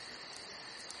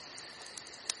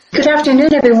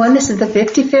afternoon, everyone. This is the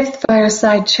 55th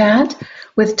Fireside Chat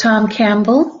with Tom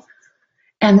Campbell,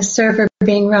 and the server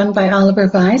being run by Oliver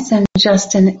Weiss, and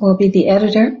Justin will be the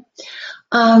editor.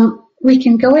 We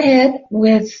can go ahead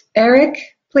with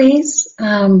Eric, please.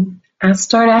 I'll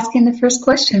start asking the first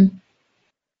question.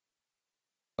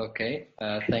 Okay,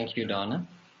 thank you, Donna.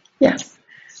 Yes.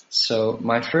 So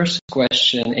my first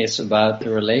question is about the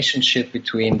relationship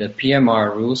between the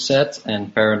PMR rule set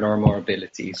and paranormal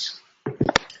abilities.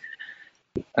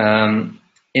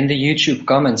 In the YouTube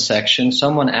comments section,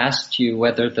 someone asked you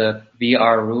whether the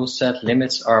VR rule set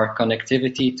limits our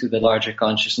connectivity to the larger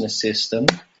consciousness system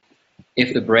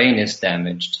if the brain is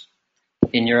damaged.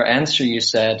 In your answer, you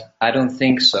said, "I don't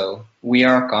think so. We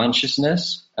are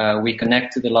consciousness. We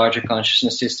connect to the larger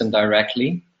consciousness system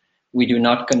directly. We do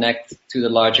not connect to the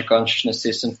larger consciousness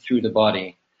system through the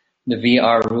body. The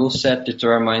VR rule set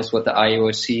determines what the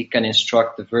IUOC can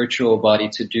instruct the virtual body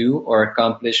to do or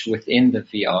accomplish within the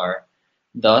VR.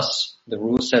 Thus, the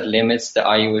rule set limits the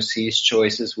IUOC's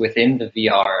choices within the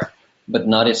VR, but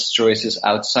not its choices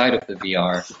outside of the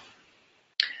VR.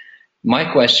 My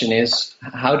question is,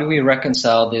 how do we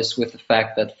reconcile this with the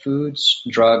fact that foods,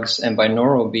 drugs, and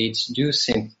binaural beats do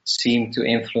seem to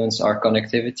influence our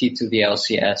connectivity to the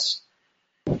LCS?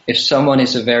 If someone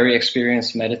is a very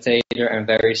experienced meditator and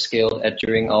very skilled at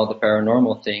doing all the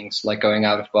paranormal things, like going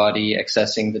out of body,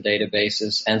 accessing the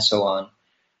databases, and so on,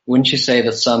 wouldn't you say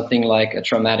that something like a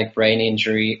traumatic brain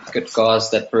injury could cause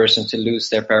that person to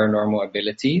lose their paranormal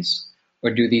abilities?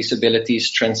 Or do these abilities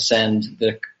transcend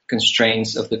the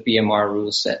constraints of the PMR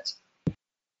rule set?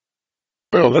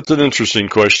 Well, that's an interesting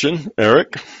question,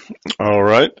 Eric. All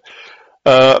right.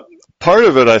 Part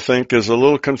of it, I think, is a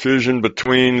little confusion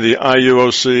between the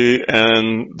IUOC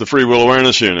and the Free Will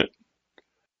Awareness Unit.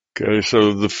 Okay,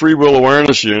 so the Free Will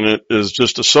Awareness Unit is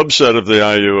just a subset of the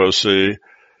IUOC,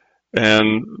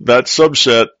 and that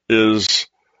subset is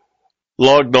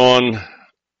logged on,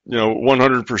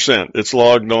 100%. It's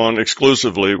logged on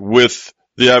exclusively with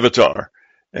the avatar.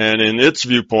 And in its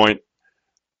viewpoint,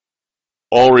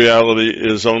 all reality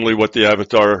is only what the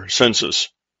avatar senses.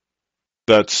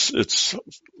 That's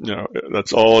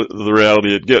all the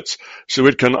reality it gets. So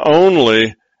it can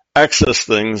only access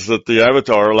things that the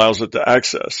avatar allows it to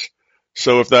access.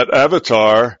 So if that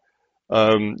avatar,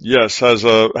 has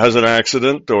an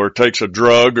accident or takes a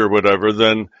drug or whatever,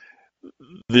 then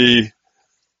the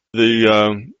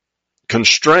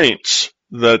constraints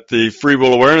that the Free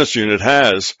Will Awareness Unit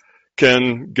has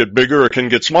can get bigger or can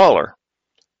get smaller.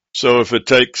 So if it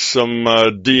takes some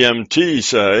DMT,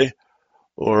 say,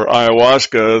 or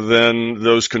ayahuasca, then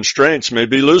those constraints may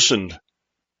be loosened,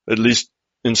 at least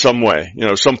in some way.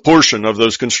 Some portion of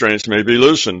those constraints may be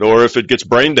loosened. Or if it gets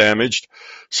brain damaged,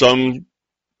 some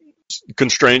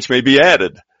constraints may be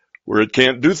added, where it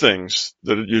can't do things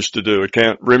that it used to do. It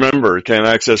can't remember. It can't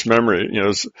access memory.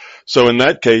 So in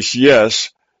that case,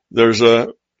 yes, there's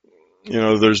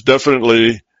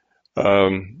definitely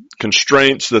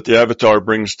constraints that the avatar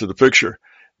brings to the picture.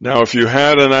 Now, if you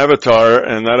had an avatar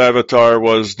and that avatar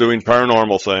was doing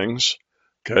paranormal things,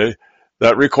 okay,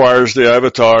 that requires the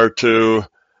avatar to,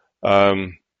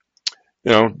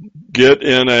 get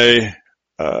in a,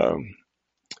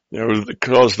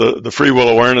 because the Free Will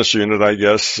Awareness Unit, I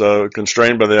guess,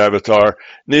 constrained by the avatar,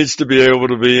 needs to be able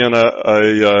to be in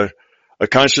a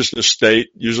consciousness state,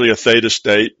 usually a theta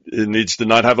state. It needs to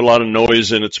not have a lot of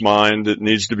noise in its mind. It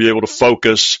needs to be able to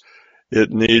focus. It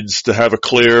needs to have a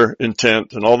clear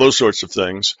intent and all those sorts of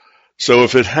things. So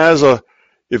if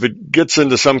it gets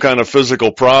into some kind of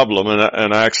physical problem,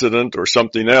 an accident or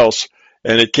something else,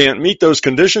 and it can't meet those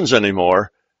conditions anymore,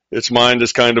 its mind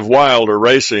is kind of wild or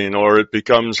racing, or it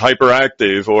becomes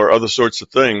hyperactive or other sorts of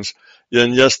things,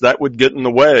 then yes, that would get in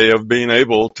the way of being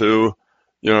able to,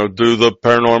 do the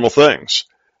paranormal things.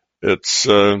 It's,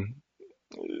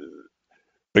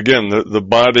 again, the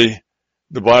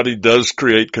body does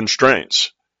create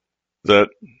constraints that,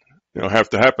 have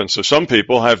to happen. So some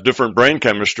people have different brain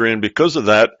chemistry, and because of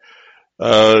that,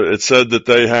 it's said that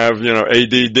they have,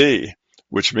 ADD,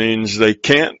 which means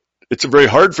it's very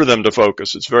hard for them to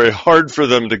focus. It's very hard for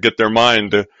them to get their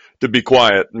mind to be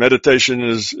quiet. Meditation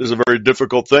is a very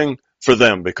difficult thing for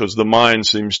them because the mind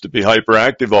seems to be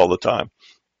hyperactive all the time.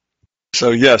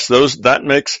 So yes, that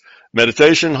makes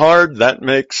meditation hard. That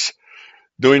makes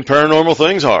doing paranormal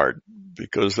things hard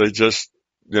because they just,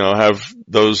 have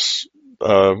those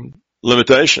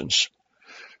limitations.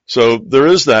 So there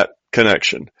is that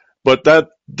connection, but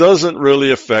that doesn't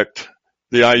really affect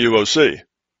the IUOC.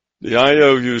 The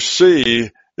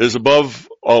IUOC is above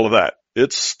all of that.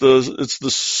 It's the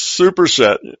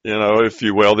superset, if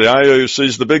you will. The IUOC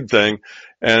is the big thing,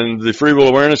 and the free will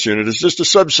awareness unit is just a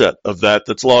subset of that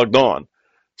that's logged on.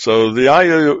 So the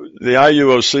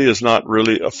IUOC is not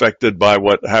really affected by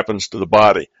what happens to the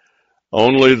body.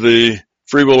 Only the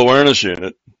free will awareness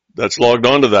unit that's logged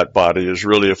onto that body is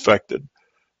really affected.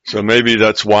 So maybe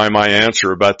that's why my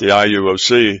answer about the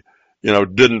IUOC,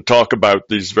 didn't talk about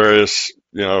these various,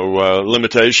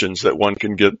 limitations that one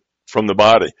can get from the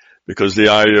body, because the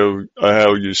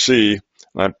IUOC,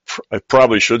 I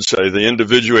probably should say the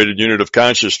individuated unit of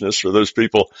consciousness, for those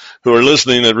people who are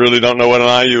listening that really don't know what an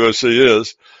IUOC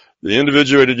is, the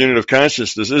individuated unit of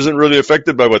consciousness isn't really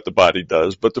affected by what the body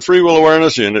does, but the free will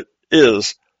awareness unit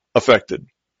is affected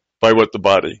by what the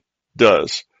body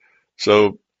does.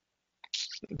 So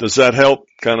does that help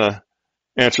kind of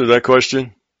answer that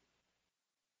question?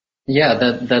 Yeah,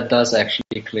 that does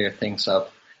actually clear things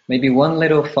up. Maybe one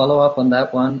little follow-up on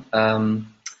that one.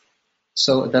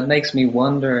 So that makes me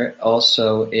wonder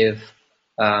also if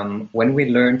when we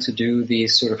learn to do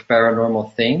these sort of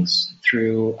paranormal things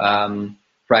through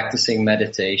practicing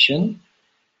meditation,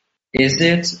 is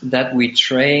it that we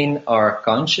train our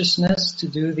consciousness to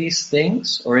do these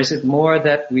things, or is it more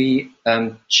that we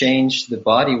change the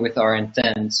body with our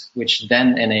intent, which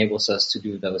then enables us to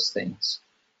do those things?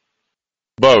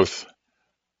 Both.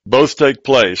 Both take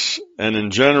place, and in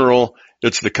general,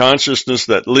 it's the consciousness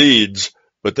that leads,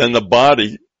 but then the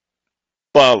body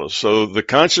follows. So the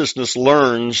consciousness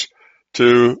learns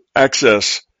to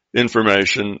access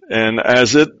information, and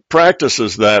as it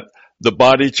practices that, the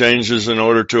body changes in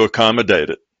order to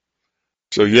accommodate it.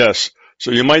 So yes,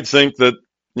 so you might think that,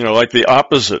 like the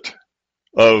opposite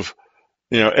of,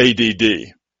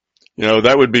 ADD,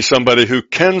 that would be somebody who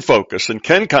can focus and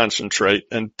can concentrate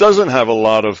and doesn't have a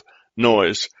lot of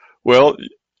noise. Well,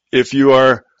 if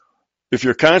your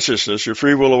consciousness, your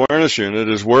free will awareness unit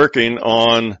is working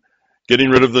on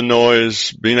getting rid of the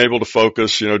noise, being able to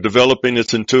focus, developing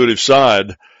its intuitive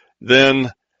side,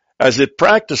 then as it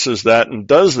practices that and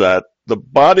does that, the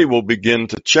body will begin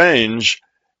to change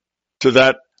to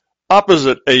that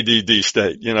opposite ADD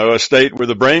state, a state where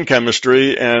the brain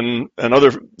chemistry and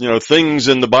other, things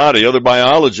in the body, other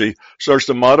biology starts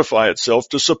to modify itself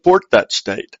to support that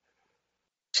state.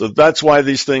 So that's why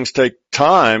these things take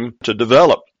time to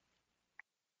develop.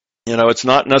 It's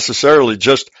not necessarily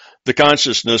just the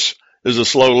consciousness is a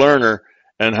slow learner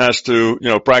and has to,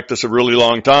 practice a really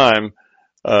long time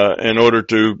in order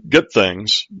to get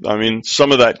things. I mean,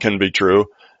 some of that can be true,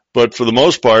 but for the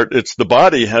most part, it's the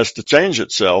body has to change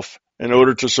itself in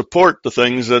order to support the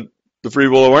things that the free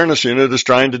will awareness unit is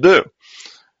trying to do.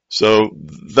 So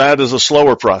that is a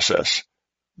slower process.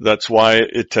 That's why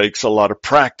it takes a lot of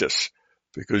practice,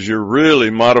 because you're really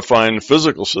modifying the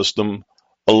physical system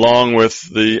along with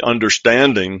the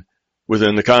understanding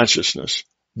within the consciousness.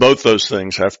 Both those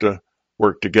things have to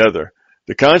work together.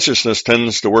 The consciousness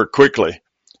tends to work quickly.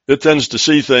 It tends to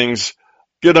see things,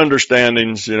 get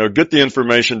understandings, get the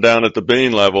information down at the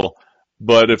being level.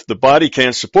 But if the body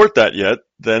can't support that yet,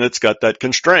 then it's got that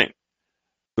constraint.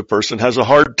 The person has a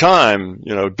hard time,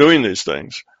 doing these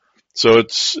things. So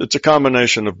it's a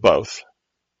combination of both.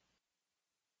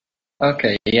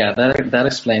 Okay, yeah, that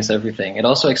explains everything. It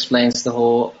also explains the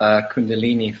whole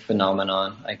Kundalini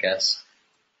phenomenon, I guess,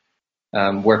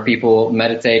 where people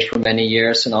meditate for many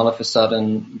years and all of a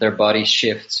sudden their body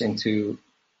shifts into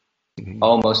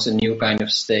almost a new kind of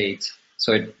state.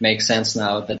 So it makes sense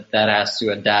now that has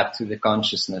to adapt to the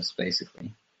consciousness,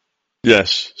 basically.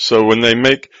 Yes. So when they've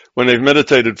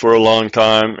meditated for a long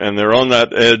time and they're on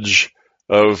that edge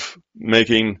of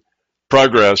making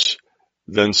progress,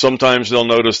 then sometimes they'll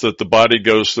notice that the body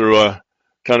goes through a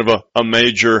kind of a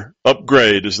major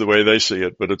upgrade is the way they see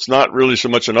it. But it's not really so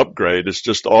much an upgrade. It's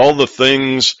just all the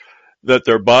things that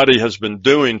their body has been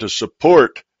doing to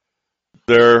support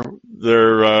their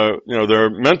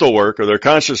mental work or their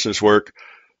consciousness work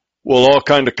will all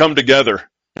kind of come together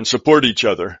and support each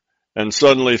other. And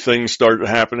suddenly things start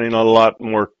happening a lot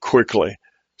more quickly.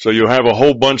 So you have a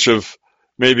whole bunch of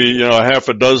maybe, a half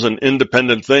a dozen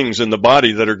independent things in the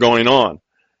body that are going on.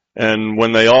 And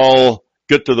when they all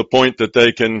get to the point that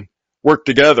they can work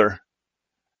together,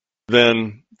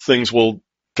 then things will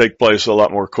take place a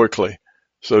lot more quickly.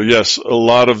 So yes, a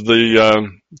lot of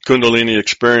the Kundalini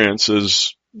experience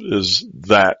is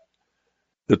that.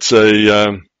 It's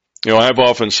I've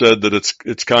often said that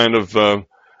it's kind of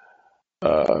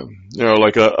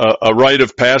like a rite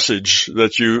of passage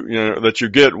that you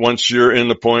get once you're in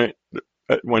the point,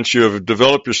 once you have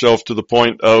developed yourself to the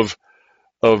point of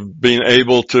being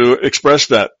able to express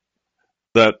that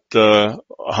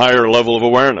higher level of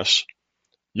awareness.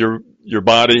 your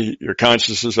body, your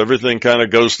consciousness, everything kind of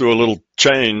goes through a little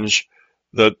change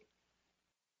that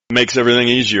makes everything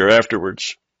easier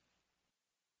afterwards.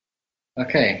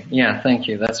 Okay, yeah, thank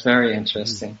you. That's very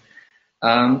interesting.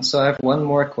 So I have one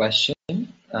more question.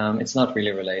 It's not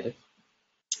really related.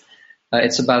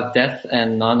 It's about death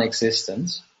and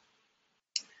non-existence.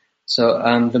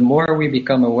 So the more we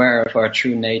become aware of our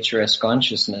true nature as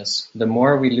consciousness, the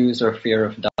more we lose our fear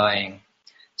of dying,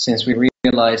 since we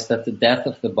realize that the death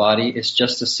of the body is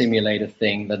just a simulated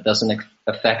thing that doesn't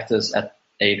affect us at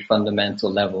a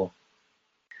fundamental level.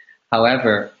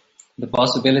 However, the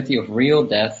possibility of real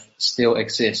death still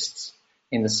exists,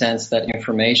 in the sense that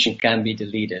information can be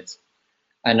deleted.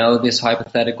 I know this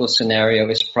hypothetical scenario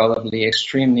is probably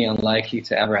extremely unlikely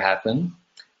to ever happen,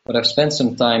 but I've spent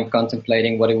some time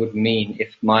contemplating what it would mean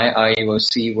if my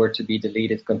IUOC were to be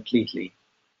deleted completely.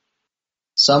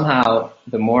 Somehow,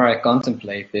 the more I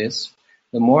contemplate this,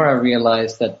 the more I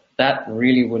realize that that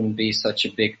really wouldn't be such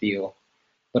a big deal.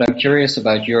 But I'm curious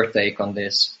about your take on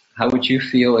this. How would you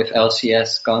feel if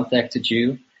LCS contacted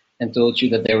you and told you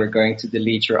that they were going to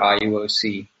delete your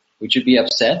IUOC? Would you be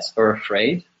upset or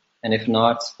afraid? And if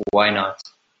not, why not?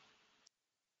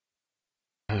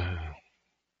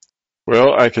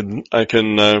 Well, I can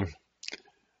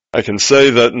say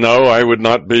that no, I would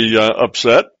not be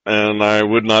upset, and I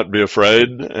would not be afraid,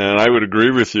 and I would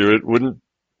agree with you. It wouldn't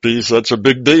be such a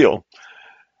big deal.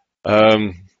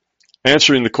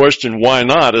 Answering the question why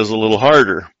not is a little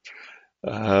harder.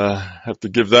 Have to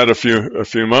give that a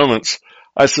few moments.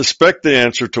 I suspect the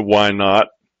answer to why not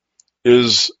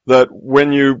is that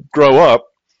when you grow up,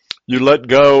 you let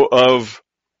go of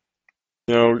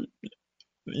the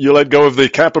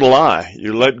capital I.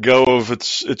 You let go of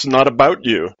it's not about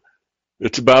you.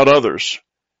 It's about others.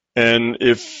 And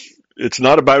if it's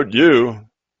not about you,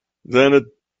 then it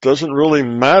doesn't really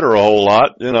matter a whole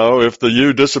lot, if the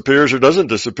you disappears or doesn't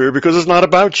disappear, because it's not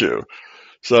about you.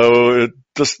 So it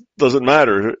just doesn't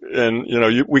matter. And,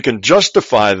 we can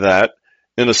justify that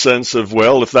in a sense of,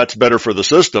 well, if that's better for the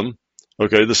system,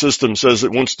 okay, the system says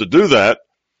it wants to do that.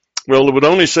 Well, it would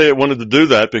only say it wanted to do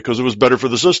that because it was better for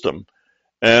the system.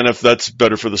 And if that's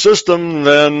better for the system,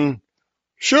 then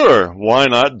sure, why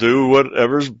not do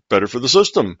whatever's better for the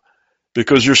system?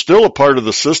 Because you're still a part of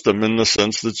the system in the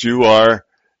sense that you are,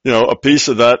 a piece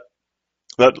of that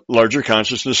larger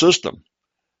consciousness system.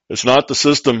 It's not the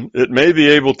system. It may be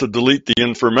able to delete the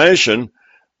information,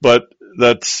 but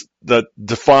that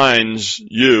defines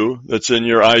you, that's in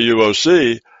your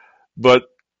IUOC. But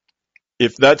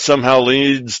if that somehow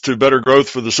leads to better growth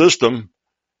for the system,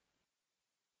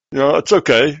 it's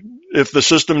okay. If the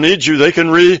system needs you, they can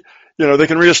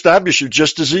reestablish you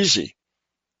just as easy.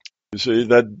 You see,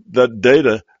 that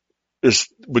data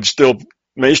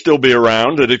may still be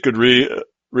around, that it could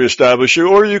reestablish you,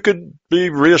 or you could be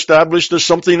reestablished as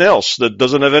something else that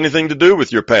doesn't have anything to do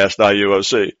with your past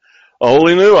IUOC, a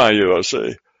wholly new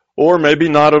IUOC, or maybe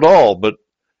not at all, but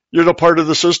you're a part of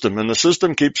the system, and the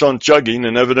system keeps on chugging,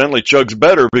 and evidently chugs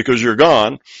better because you're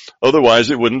gone. Otherwise,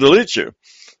 it wouldn't delete you.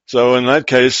 So in that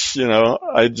case,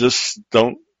 I just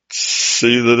don't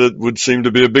see that it would seem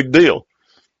to be a big deal.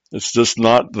 It's just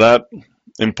not that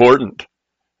important.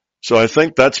 So I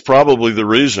think that's probably the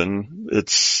reason.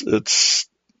 It's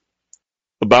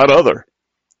about other.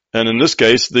 And in this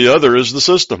case, the other is the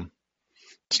system.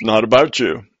 It's not about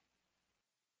you.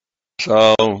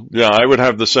 So, yeah, I would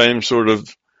have the same sort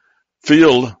of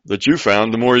field that you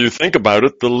found. The more you think about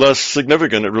it, the less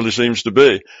significant it really seems to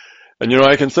be. And,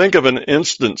 I can think of an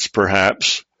instance,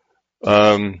 perhaps,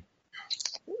 not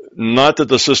that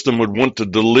the system would want to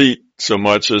delete so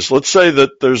much as, let's say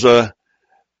that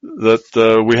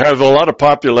we have a lot of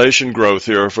population growth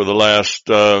here for the last,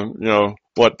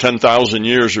 10,000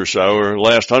 years or so, or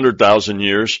last 100,000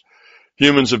 years.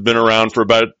 Humans have been around for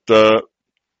about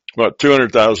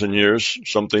 200,000 years,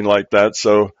 something like that.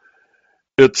 So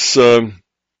it's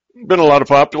been a lot of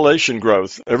population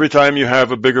growth. Every time you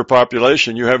have a bigger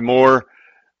population, you have more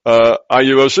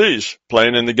IUOCs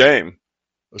playing in the game,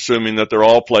 assuming that they're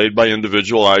all played by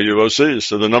individual IUOCs.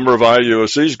 So the number of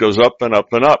IUOCs goes up and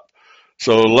up and up.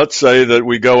 So let's say that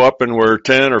we go up and we're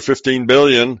 10 or 15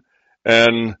 billion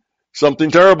and something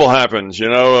terrible happens.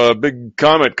 A big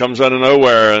comet comes out of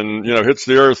nowhere and, hits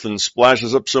the earth and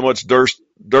splashes up so much dirt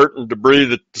and debris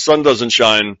that the sun doesn't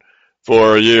shine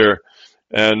for a year.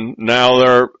 And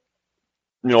now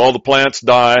all the plants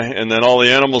die, and then all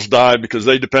the animals die because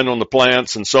they depend on the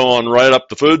plants, and so on right up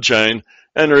the food chain,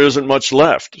 and there isn't much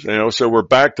left. So we're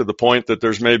back to the point that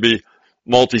there's maybe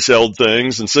multi-celled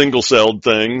things and single-celled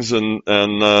things, and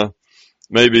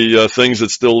maybe things that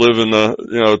still live in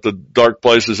the dark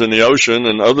places in the ocean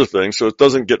and other things. So it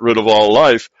doesn't get rid of all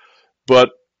life, but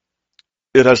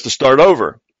it has to start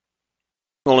over.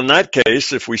 Well, in that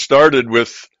case, if we started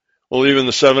with, even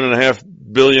the 7.5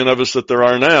 billion of us that there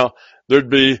are now, there'd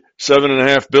be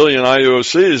 7.5 billion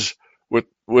IUOCs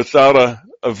without a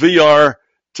VR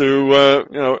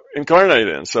to incarnate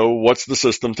in. So what's the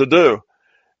system to do?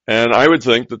 And I would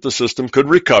think that the system could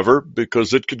recover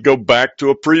because it could go back to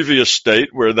a previous state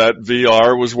where that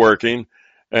VR was working,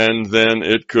 and then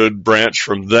it could branch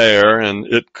from there, and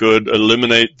it could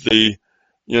eliminate the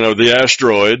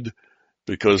asteroid,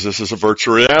 because this is a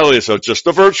virtual reality. So just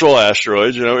a virtual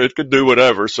asteroid, it could do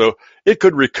whatever. So it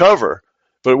could recover.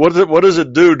 But what does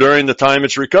it do during the time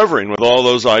it's recovering with all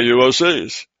those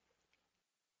IUOCs?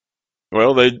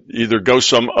 Well, they either go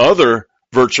some other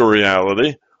virtual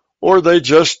reality, or they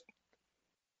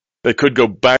could go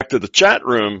back to the chat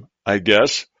room, I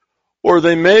guess, or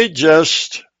they may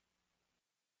just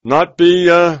not be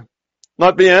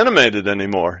animated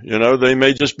anymore. They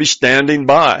may just be standing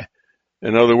by.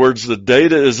 In other words, the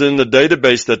data is in the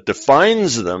database that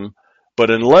defines them, but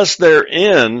unless they're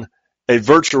in a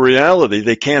virtual reality,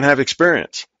 they can't have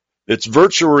experience. It's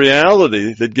virtual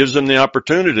reality that gives them the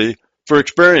opportunity for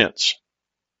experience.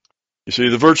 You see,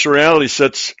 the virtual reality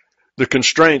sets the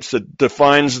constraints that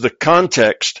defines the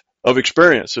context of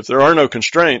experience. If there are no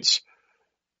constraints,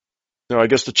 I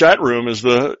guess the chat room is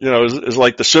is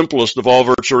like the simplest of all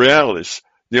virtual realities.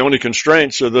 The only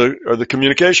constraints are the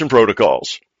communication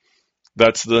protocols.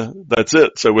 That's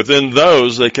it. So within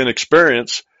those, they can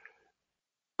experience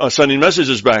sending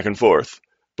messages back and forth,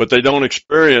 but they don't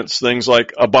experience things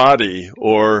like a body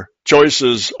or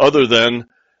choices other than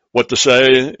what to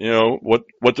say,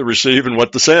 what to receive and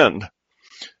what to send.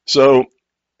 So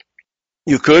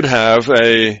you could have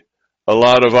a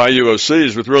lot of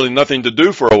IUOCs with really nothing to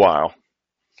do for a while.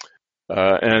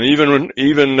 And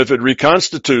even if it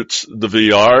reconstitutes the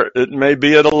VR, it may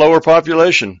be at a lower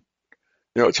population.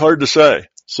 It's hard to say.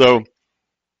 So,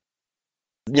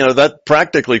 that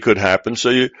practically could happen. So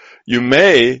you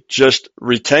may just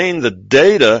retain the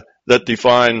data that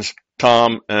defines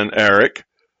Tom and Eric,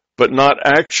 but not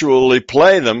actually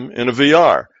play them in a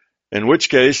VR, in which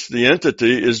case the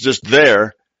entity is just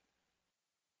there,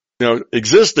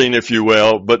 existing, if you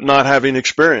will, but not having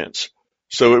experience.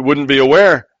 So it wouldn't be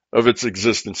aware of its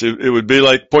existence. It would be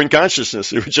like point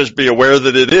consciousness. It would just be aware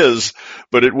that it is,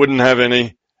 but it wouldn't have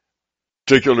any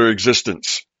particular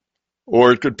existence,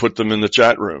 or it could put them in the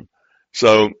chat room.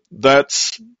 So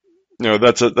that's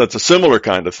a similar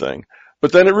kind of thing.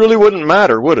 But then it really wouldn't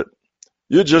matter, would it?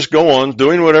 You'd just go on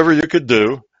doing whatever you could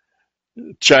do,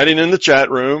 chatting in the chat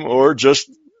room, or just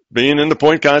being in the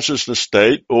point consciousness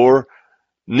state, or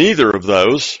neither of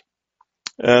those.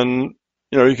 And,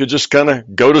 you could just kind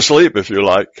of go to sleep if you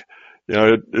like.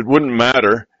 It wouldn't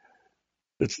matter.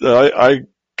 I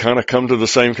kind of come to the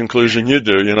same conclusion you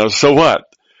do, so what?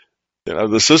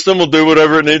 The system will do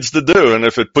whatever it needs to do. And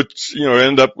if it puts,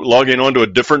 end up logging onto a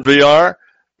different VR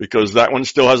because that one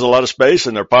still has a lot of space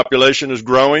and their population is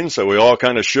growing, so we all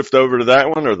kind of shift over to that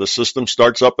one, or the system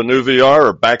starts up a new VR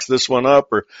or backs this one up,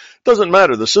 or it doesn't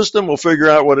matter. The system will figure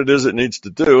out what it is it needs to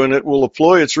do, and it will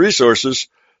deploy its resources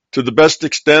to the best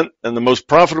extent and the most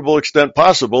profitable extent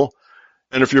possible.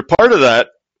 And if you're part of that,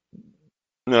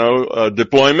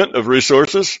 deployment of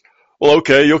resources, well,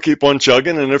 okay, you'll keep on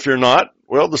chugging. And if you're not,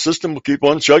 well, the system will keep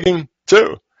on chugging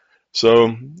too.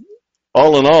 So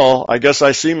all in all, I guess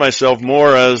I see myself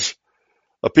more as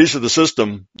a piece of the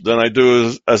system than I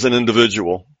do as an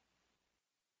individual.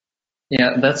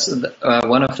 Yeah, that's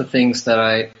one of the things that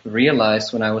I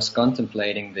realized when I was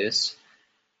contemplating this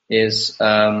is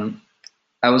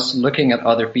I was looking at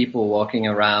other people walking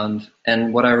around,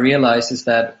 and what I realized is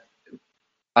that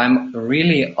I'm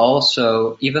really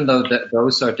also, even though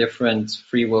those are different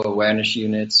free will awareness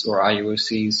units or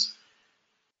IUOCs,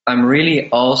 I'm really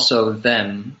also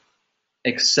them,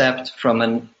 except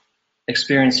from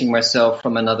experiencing myself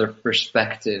from another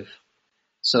perspective.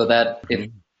 So that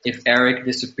if Eric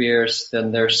disappears,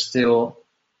 then there's still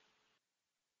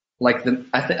like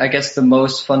I guess the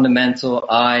most fundamental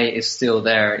I is still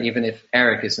there, even if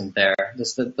Eric isn't there.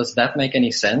 Does that make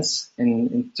any sense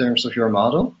in terms of your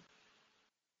model?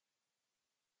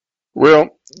 Well,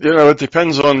 it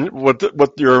depends on what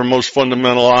your most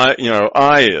fundamental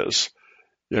I is.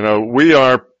 We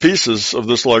are pieces of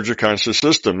this larger conscious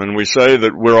system, and we say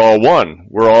that we're all one.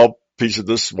 We're all piece of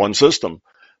this one system.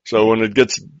 So when it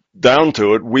gets down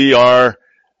to it, we are,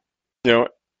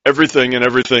 everything, and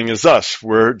everything is us.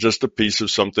 We're just a piece of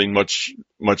something much,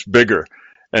 much bigger.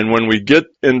 And when we get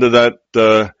into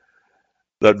that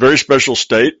very special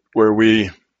state where we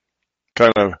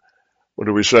kind of, what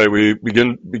do we say? We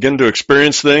begin to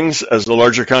experience things as the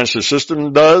larger conscious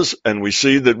system does, and we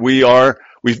see that we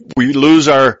lose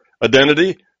our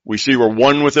identity. We see we're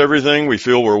one with everything. We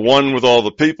feel we're one with all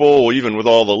the people, even with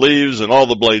all the leaves and all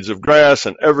the blades of grass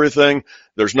and everything.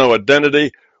 There's no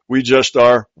identity. We just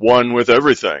are one with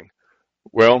everything.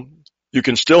 Well, you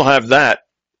can still have that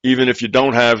even if you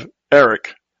don't have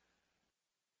Eric.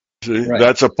 See, Right.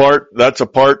 that's a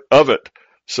part of it.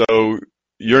 So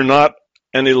you're not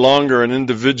any longer an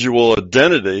individual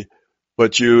identity,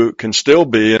 but you can still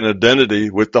be an identity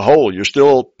with the whole. You're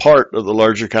still part of the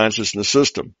larger consciousness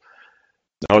system.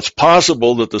 Now, it's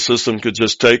possible that the system could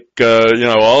just take,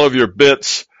 all of your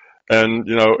bits and,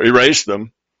 erase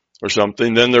them or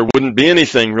something. Then there wouldn't be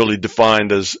anything really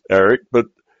defined as Eric, but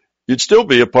you'd still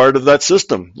be a part of that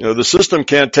system. The system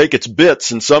can't take its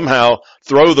bits and somehow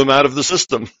throw them out of the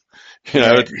system.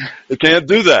 Right. It can't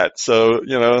do that. So,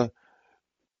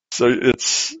 so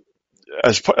it's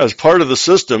as part of the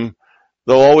system,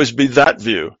 there'll always be that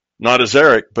view, not as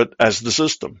Eric, but as the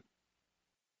system.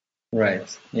 Right.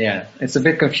 Yeah. It's a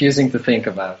bit confusing to think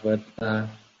about, but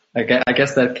I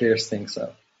guess that clears things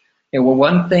up. Yeah. Well,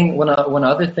 one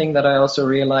other thing that I also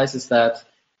realize is that,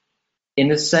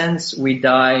 in a sense, we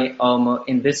die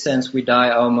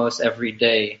almost every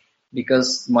day,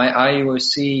 because my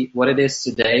IUOC, what it is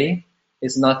today,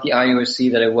 is not the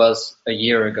IUOC that it was a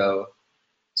year ago.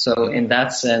 So in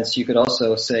that sense, you could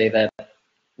also say that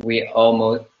we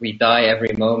die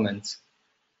every moment.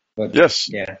 But, yes.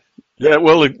 Yeah. Yeah.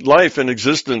 Well, life and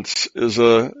existence is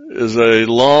a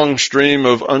long stream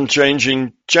of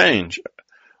unchanging change.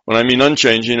 When I mean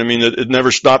unchanging, I mean it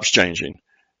never stops changing.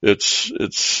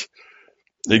 It's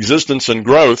existence and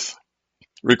growth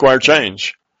require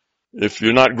change. If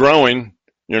you're not growing,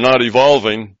 you're not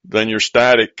evolving, then you're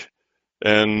static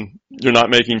and you're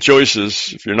not making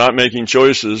choices. If you're not making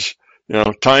choices,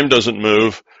 time doesn't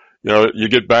move. You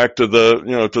get back to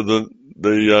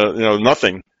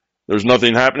nothing. There's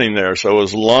nothing happening there. So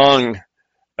as long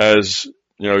as,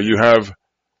 you have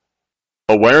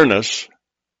awareness,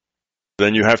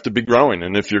 then you have to be growing.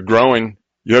 And if you're growing,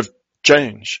 you have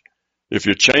change. If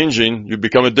you're changing, you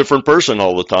become a different person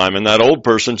all the time, and that old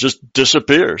person just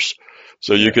disappears.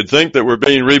 So you could think that we're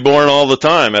being reborn all the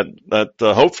time at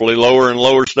hopefully lower and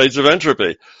lower states of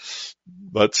entropy.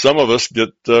 But some of us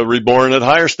get reborn at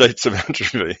higher states of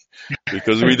entropy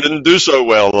because we didn't do so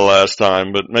well the last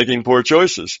time, but making poor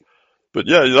choices. But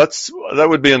yeah, that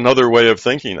would be another way of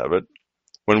thinking of it.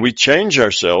 When we change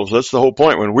ourselves, that's the whole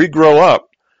point. When we grow up,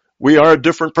 we are a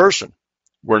different person.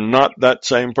 We're not that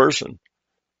same person.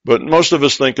 But most of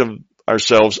us think of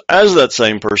ourselves as that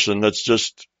same person that's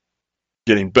just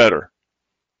getting better.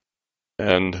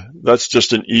 And that's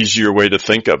just an easier way to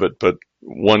think of it, but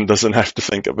one doesn't have to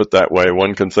think of it that way.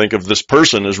 One can think of this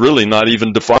person as really not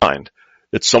even defined.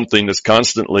 It's something that's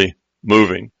constantly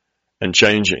moving and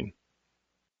changing.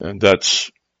 And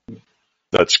that's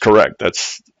correct.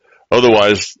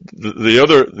 Otherwise,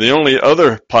 the only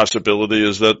other possibility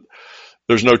is that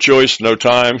there's no choice, no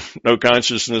time, no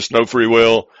consciousness, no free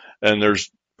will, and there's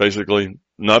basically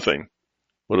nothing.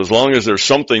 But as long as there's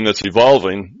something that's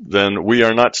evolving, then we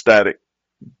are not static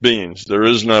beings. There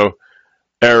is no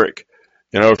Eric.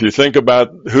 If you think about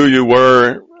who you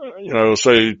were,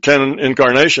 say 10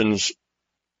 incarnations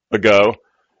ago,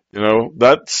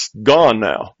 that's gone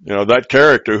now. That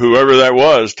character, whoever that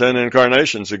was 10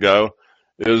 incarnations ago,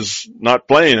 is not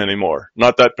playing anymore.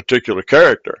 Not that particular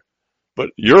character.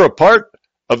 But you're a part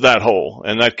of that whole,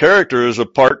 and that character is a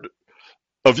part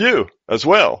of you as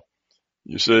well.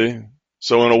 You see?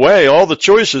 So in a way, all the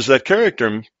choices that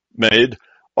character made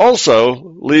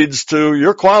also leads to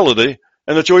your quality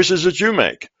and the choices that you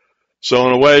make. So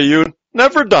in a way, you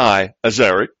never die as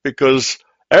Eric, because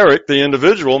Eric, the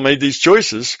individual, made these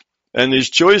choices, and these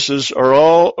choices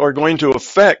are going to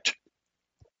affect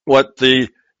what the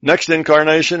next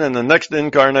incarnation and the next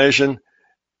incarnation,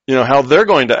 how they're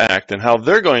going to act and how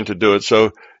they're going to do it.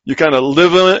 So you kind of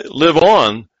live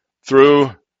on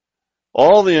through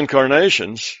all the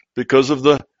incarnations because of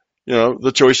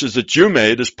the choices that you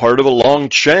made as part of a long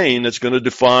chain that's going to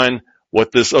define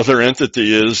what this other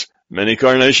entity is many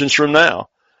incarnations from now.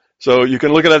 So you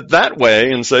can look at it that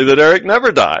way and say that Eric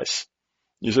never dies.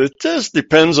 You say it just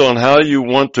depends on how you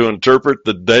want to interpret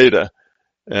the data.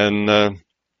 And,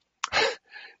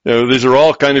 these are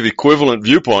all kind of equivalent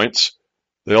viewpoints.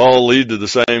 They all lead to the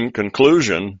same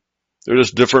conclusion. They're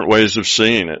just different ways of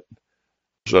seeing it.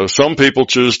 So some people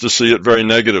choose to see it very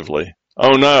negatively.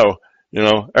 Oh no,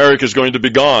 Eric is going to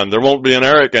be gone. There won't be an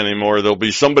Eric anymore. There'll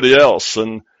be somebody else,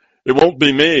 and it won't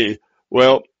be me.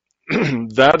 Well,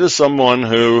 that is someone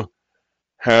who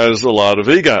has a lot of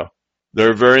ego.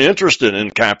 They're very interested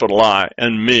in capital I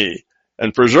and me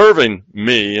and preserving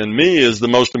me, and me is the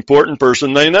most important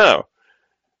person they know.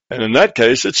 And in that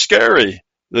case, it's scary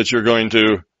that you're going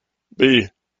to be,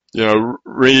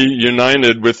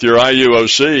 reunited with your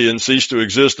IUOC and cease to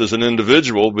exist as an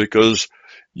individual because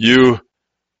you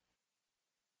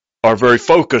are very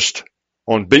focused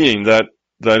on being that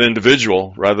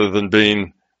individual rather than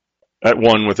being at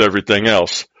one with everything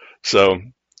else. So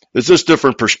it's just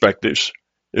different perspectives.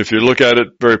 If you look at it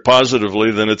very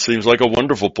positively, then it seems like a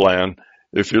wonderful plan.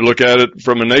 If you look at it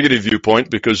from a negative viewpoint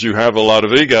because you have a lot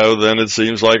of ego, then it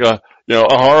seems like a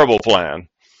horrible plan.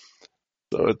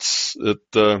 So it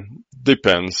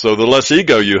depends. So the less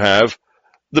ego you have,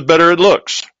 the better it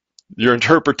looks. Your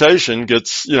interpretation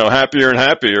gets, happier and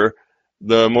happier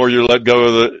the more you let go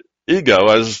of the ego,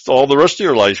 as all the rest of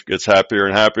your life gets happier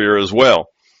and happier as well.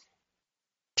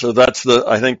 So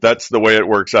I think that's the way it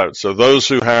works out. So those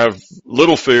who have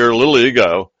little fear, little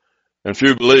ego, and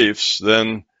few beliefs,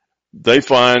 then they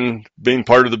find being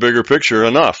part of the bigger picture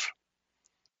enough.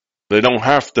 They don't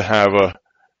have to have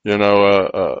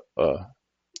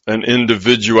an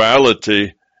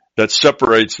individuality that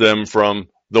separates them from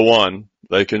the one.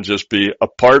 They can just be a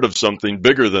part of something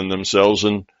bigger than themselves,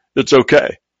 and it's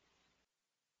okay.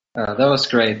 That was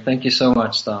great. Thank you so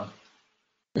much, Tom.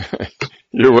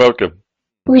 You're welcome.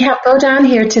 We have Bodan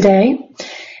here today,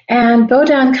 and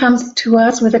Bodan comes to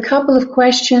us with a couple of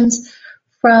questions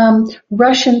from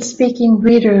Russian-speaking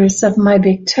readers of My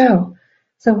Big Toe.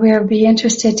 So we'll be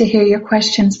interested to hear your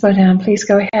questions, Bodan. Please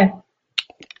go ahead.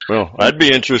 Well, I'd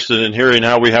be interested in hearing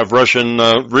how we have Russian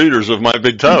readers of My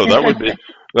Big Toe. That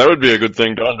would be a good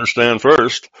thing to understand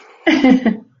first.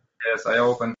 Yes, I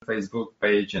opened Facebook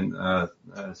page, and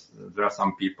there are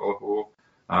some people who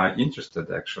are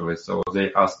interested, actually. So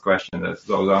they ask questions.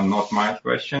 Those are not my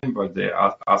question, but they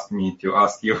ask me to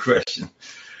ask you a question.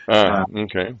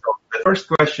 Okay. So the first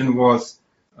question was,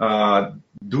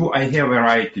 do I have a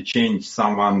right to change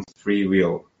someone's free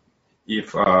will?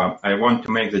 If I want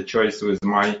to make the choice with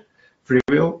my free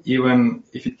will, even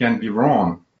if it can be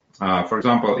wrong. For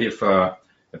example, if a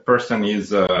person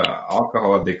is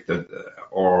alcohol addicted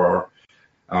or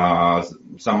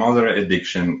some other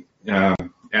addiction,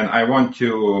 and I want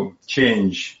to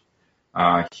change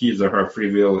his or her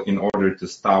free will in order to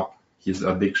stop his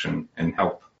addiction and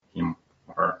help him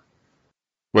or her.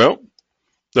 Well,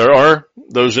 there are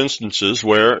those instances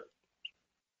where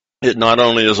it not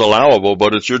only is allowable,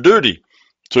 but it's your duty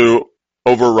to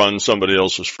overrun somebody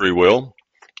else's free will.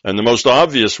 And the most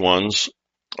obvious ones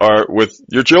are with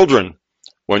your children.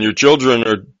 When your children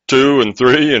are 2 and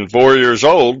 3 and 4 years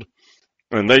old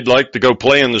and they'd like to go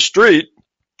play in the street,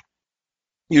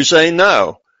 you say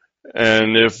no.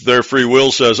 And if their free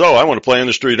will says, oh, I want to play in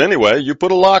the street anyway, you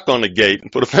put a lock on the gate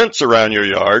and put a fence around your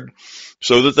yard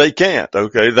so that they can't.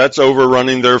 Okay, that's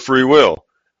overrunning their free will.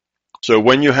 So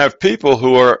when you have people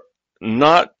who are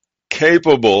not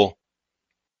capable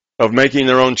of making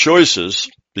their own choices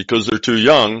because they're too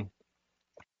young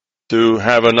to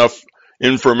have enough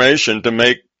information to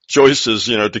make choices,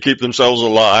 to keep themselves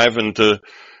alive and to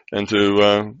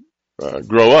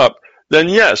grow up, then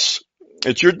yes,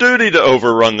 it's your duty to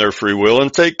overrun their free will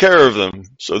and take care of them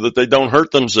so that they don't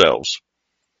hurt themselves.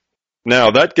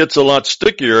 Now, that gets a lot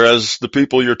stickier as the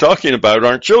people you're talking about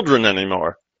aren't children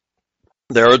anymore.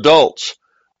 They're adults.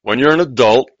 When you're an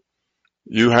adult,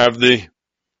 you have the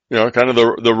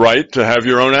right to have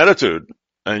your own attitude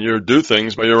and you do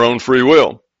things by your own free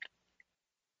will.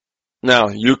 Now,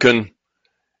 you can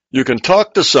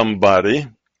talk to somebody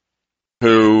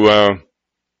who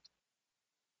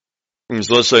is,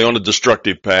 let's say, on a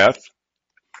destructive path,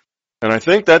 and I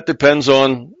think that depends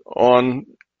on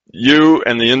you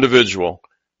and the individual.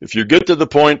 If you get to the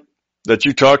point that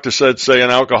you talk to, say, an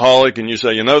alcoholic, and you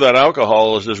say, that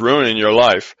alcohol is just ruining your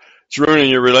life, it's ruining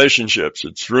your relationships,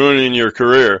 it's ruining your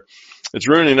career, it's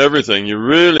ruining everything. You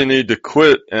really need to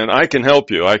quit, and I can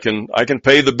help you. I can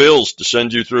pay the bills to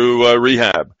send you through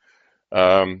rehab.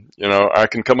 I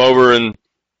can come over and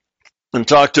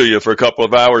talk to you for a couple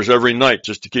of hours every night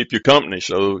just to keep you company.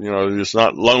 So, it's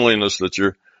not loneliness that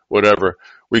you're whatever.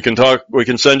 We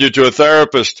can send you to a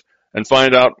therapist and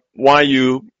find out why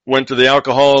you went to the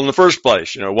alcohol in the first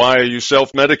place. Why are you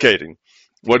self-medicating?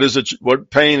 What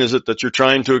pain is it that you're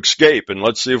trying to escape? And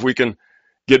let's see if we can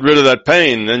get rid of that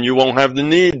pain. Then you won't have the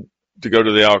need to go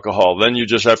to the alcohol. Then you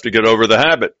just have to get over the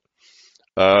habit.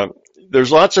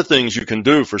 There's lots of things you can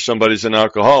do for somebody who's an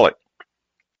alcoholic.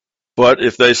 But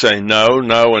if they say no,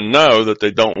 no, and no, that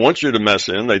they don't want you to mess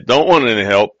in, they don't want any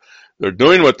help, they're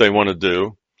doing what they want to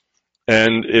do,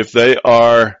 and if they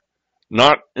are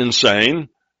not insane,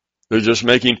 they're just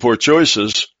making poor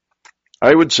choices,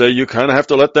 I would say you kind of have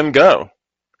to let them go.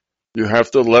 You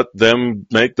have to let them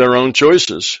make their own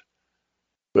choices.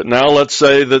 But now let's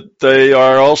say that they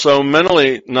are also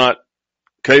mentally not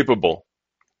capable.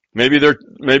 Maybe they're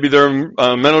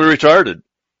mentally retarded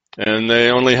and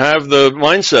they only have the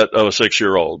mindset of a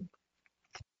 6-year-old.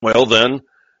 Well, then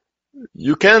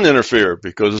you can interfere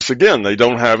because, again, they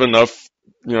don't have enough,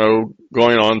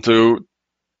 going on to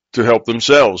help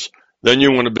themselves. Then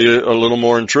you want to be a little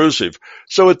more intrusive.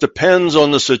 So it depends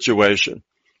on the situation.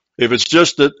 If it's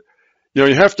just that,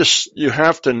 you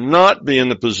have to not be in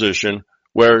the position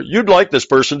where you'd like this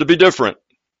person to be different.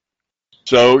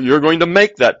 So you're going to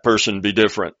make that person be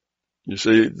different. You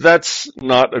see, that's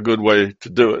not a good way to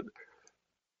do it.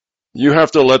 You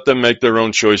have to let them make their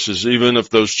own choices, even if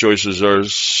those choices are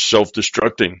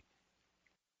self-destructing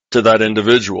to that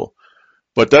individual.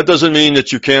 But that doesn't mean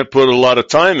that you can't put a lot of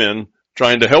time in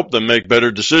trying to help them make better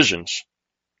decisions.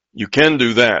 You can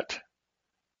do that.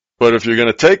 But if you're going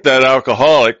to take that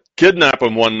alcoholic, kidnap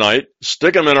him one night,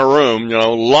 stick him in a room,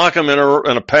 lock him in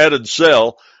a padded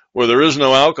cell where there is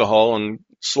no alcohol and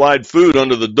slide food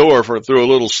under the door through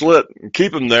a little slit and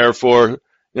keep him there for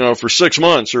 6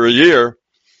 months or a year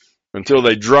until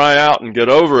they dry out and get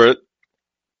over it,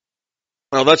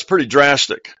 well, that's pretty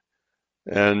drastic.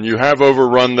 And you have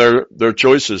overrun their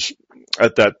choices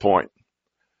at that point.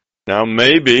 Now,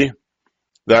 maybe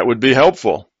that would be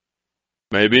helpful.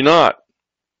 Maybe not.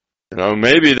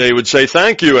 Maybe they would say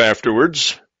thank you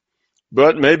afterwards,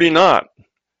 but maybe not.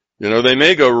 They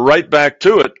may go right back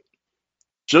to it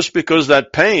just because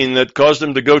that pain that caused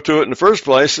them to go to it in the first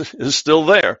place is still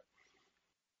there.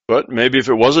 But maybe if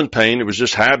it wasn't pain, it was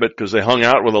just habit because they hung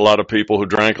out with a lot of people who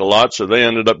drank a lot, so they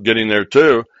ended up getting there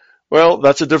too. Well,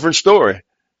 that's a different story.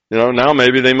 Now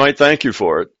maybe they might thank you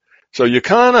for it. So you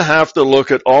kind of have to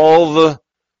look at all the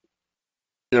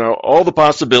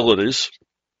possibilities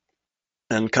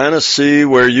and kind of see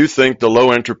where you think the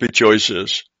low entropy choice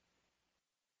is.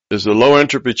 Is the low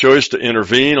entropy choice to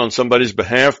intervene on somebody's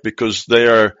behalf because they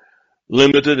are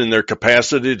limited in their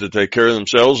capacity to take care of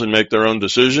themselves and make their own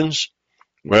decisions?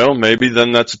 Well, maybe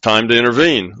then that's the time to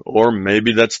intervene, or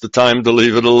maybe that's the time to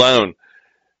leave it alone.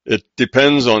 It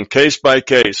depends on case by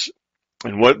case.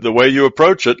 And the way you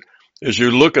approach it is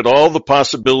you look at all the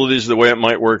possibilities, the way it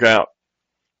might work out.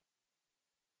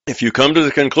 If you come to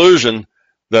the conclusion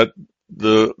that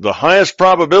the highest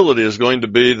probability is going to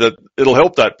be that it'll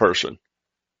help that person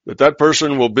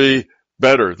will be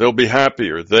better, they'll be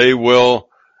happier, they will,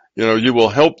 you will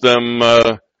help them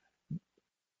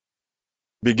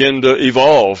begin to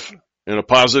evolve in a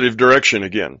positive direction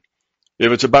again.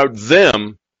 If it's about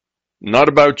them, not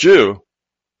about you,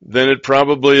 then it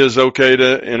probably is okay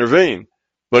to intervene.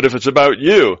 But if it's about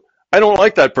you, I don't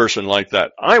like that person like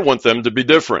that. I want them to be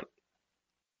different.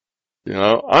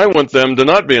 I want them to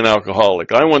not be an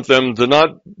alcoholic. I want them to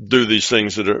not do these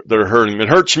things that are hurting them. It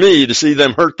hurts me to see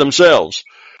them hurt themselves.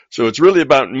 So it's really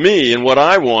about me and what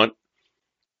I want.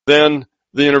 Then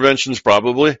the intervention's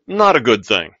probably not a good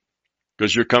thing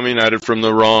because you're coming at it from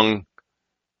the wrong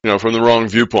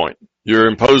viewpoint. You're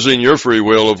imposing your free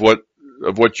will of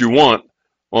what you want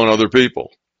on other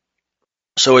people.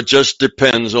 So it just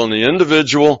depends on the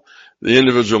individual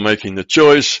making the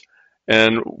choice,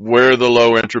 and where the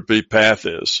low entropy path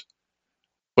is.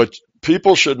 But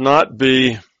people should not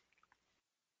be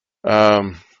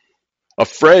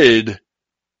afraid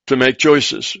to make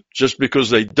choices just because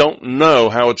they don't know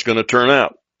how it's going to turn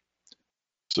out.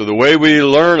 So the way we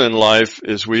learn in life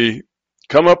is we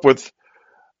come up with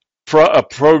a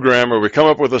program, or we come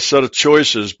up with a set of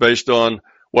choices based on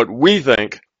what we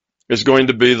think is going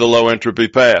to be the low entropy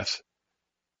path.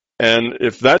 And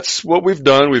if that's what we've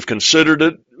done, we've considered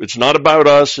it, it's not about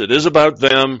us, it is about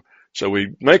them, so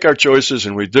we make our choices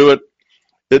and we do it.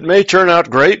 It may turn out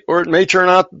great or it may turn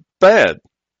out bad.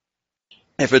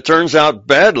 If it turns out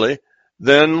badly,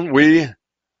 then we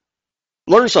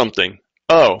learn something.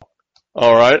 Oh,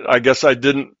 all right, I guess I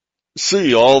didn't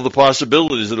see all the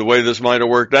possibilities of the way this might have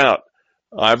worked out.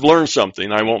 I've learned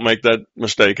something. I won't make that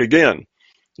mistake again.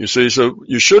 You see, so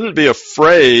you shouldn't be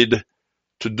afraid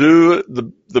to do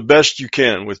the best you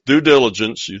can with due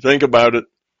diligence. You think about it.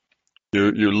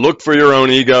 You look for your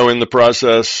own ego in the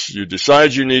process. You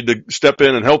decide you need to step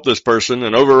in and help this person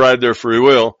and override their free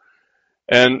will.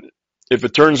 And if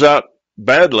it turns out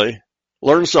badly,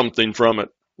 learn something from it.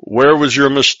 Where was your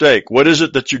mistake? What is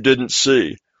it that you didn't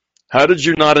see? How did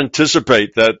you not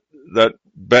anticipate that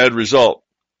bad result?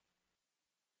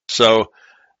 So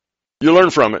you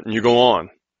learn from it and you go on.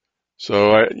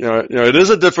 So, it is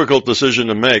a difficult decision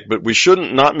to make, but we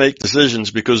shouldn't not make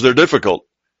decisions because they're difficult.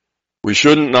 We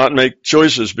shouldn't not make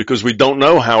choices because we don't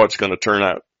know how it's going to turn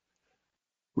out.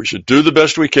 We should do the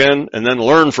best we can and then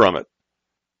learn from it.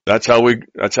 That's how we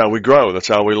grow. That's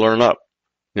how we learn up.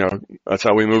 That's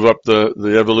how we move up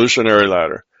the evolutionary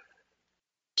ladder.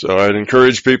 So I'd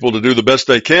encourage people to do the best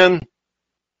they can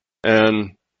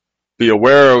and be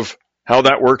aware of how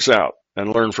that works out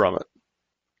and learn from it.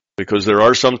 Because there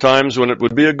are some times when it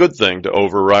would be a good thing to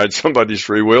override somebody's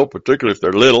free will, particularly if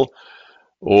they're little,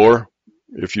 or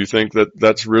if you think that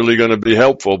that's really going to be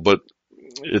helpful, but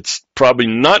it's probably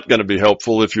not going to be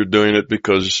helpful if you're doing it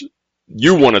because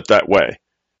you want it that way.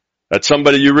 That's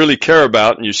somebody you really care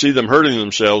about and you see them hurting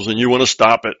themselves and you want to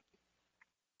stop it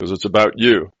because it's about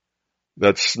you.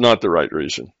 That's not the right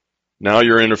reason. Now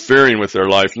you're interfering with their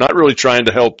life, not really trying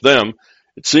to help them.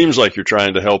 It seems like you're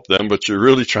trying to help them, but you're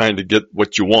really trying to get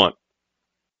what you want.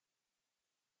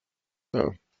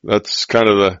 So that's kind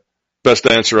of the best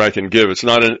answer I can give. It's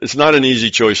not an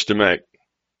easy choice to make.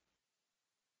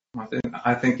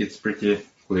 I think it's pretty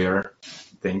clear.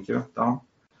 Thank you, Tom.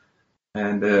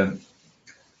 And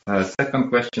second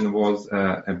question was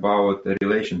about the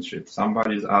relationship.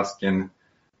 Somebody's asking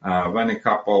when a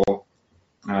couple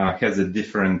has a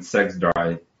different sex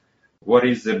drive, what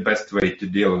is the best way to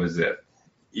deal with it?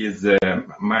 Is if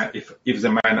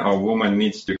the man or woman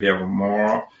needs to have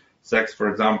more sex, for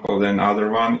example, than other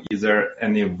one, is there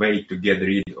any way to get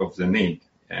rid of the need?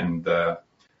 And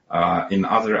in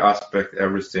other aspect,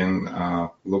 everything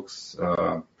looks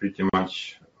pretty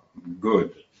much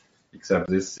good, except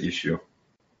this issue.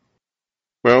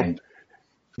 Well,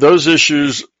 those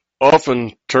issues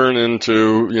often turn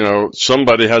into,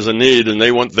 somebody has a need and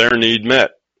they want their need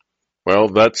met. Well,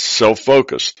 that's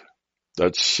self-focused.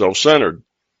 That's self-centered.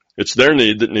 It's their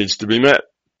need that needs to be met.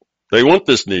 They want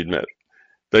this need met.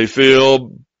 They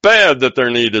feel bad that their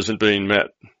need isn't being met.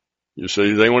 You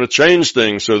see, they want to change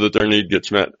things so that their need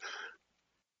gets met.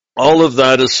 All of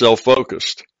that is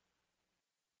self-focused.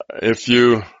 If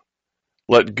you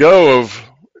let go of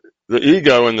the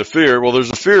ego and the fear, well, there's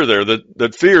a fear there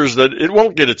that fears that it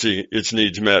won't get its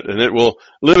needs met and it will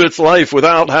live its life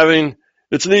without having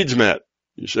its needs met.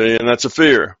 You see, and that's a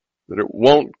fear that it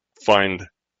won't find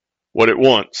what it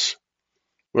wants.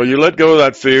 Well, you let go of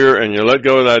that fear and you let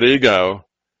go of that ego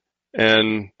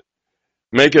and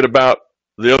make it about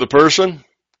the other person,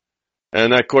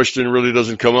 and that question really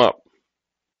doesn't come up.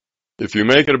 If you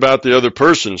make it about the other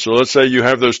person, so let's say you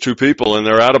have those two people and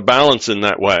they're out of balance in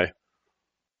that way.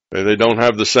 They don't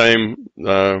have the same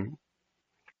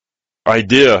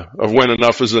idea of when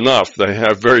enough is enough. They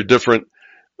have very different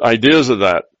ideas of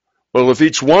that. Well, if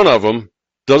each one of them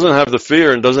doesn't have the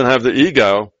fear and doesn't have the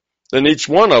ego, then each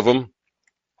one of them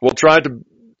will try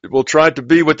to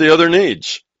be what the other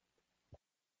needs.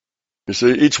 You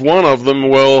see, each one of them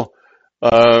will,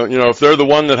 if they're the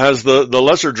one that has the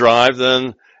lesser drive,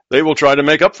 then they will try to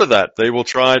make up for that. They will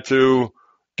try to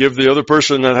give the other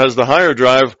person that has the higher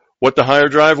drive what the higher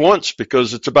drive wants,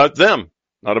 because it's about them,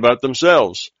 not about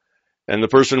themselves. And the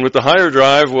person with the higher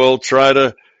drive will try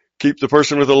to keep the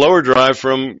person with the lower drive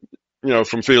from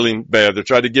feeling bad. They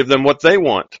try to give them what they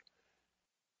want.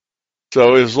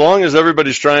 So as long as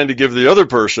everybody's trying to give the other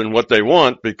person what they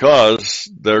want because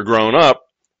they're grown up,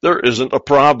 there isn't a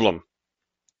problem.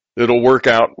 It'll work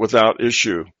out without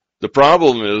issue. The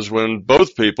problem is when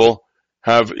both people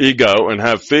have ego and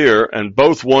have fear and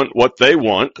both want what they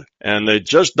want and they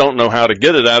just don't know how to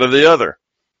get it out of the other.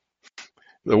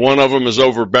 The one of them is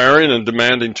overbearing and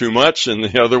demanding too much, and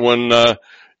the other one,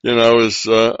 is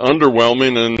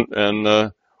underwhelming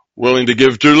and willing to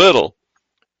give too little.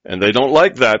 And they don't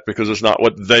like that because it's not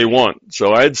what they want.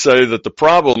 So I'd say that the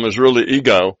problem is really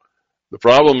ego. The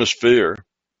problem is fear.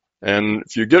 And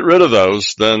if you get rid of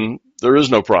those, then there is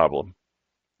no problem.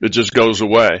 It just goes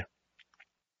away.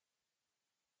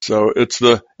 So it's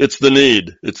the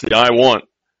need. It's the I want.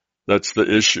 That's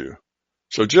the issue.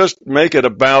 So just make it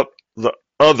about the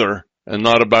other and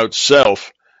not about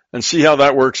self and see how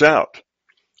that works out.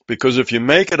 Because if you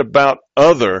make it about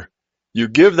other, you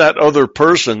give that other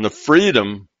person the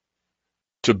freedom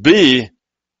to be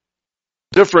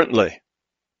differently.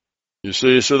 You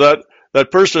see, so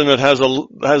that person that has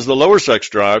the lower sex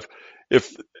drive,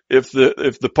 if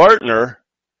the partner,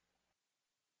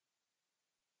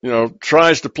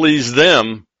 tries to please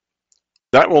them,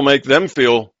 that will make them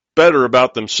feel better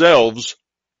about themselves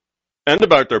and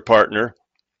about their partner,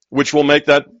 which will make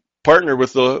that partner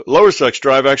with the lower sex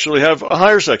drive actually have a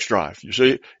higher sex drive. You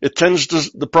see,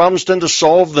 the problems tend to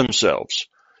solve themselves.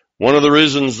 One of the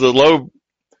reasons the low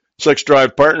sex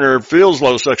drive partner feels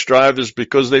low sex drive is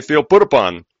because they feel put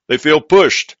upon. They feel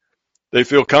pushed. They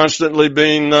feel constantly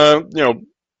being,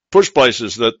 pushed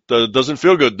places that doesn't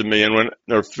feel good to me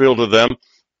or feel to them.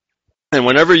 And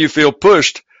whenever you feel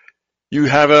pushed, you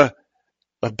have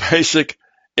a basic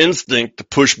instinct to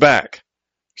push back.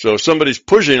 So if somebody's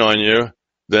pushing on you,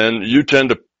 then you tend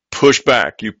to push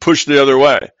back. You push the other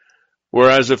way.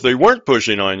 Whereas if they weren't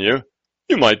pushing on you,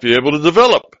 you might be able to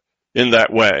develop in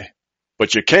that way.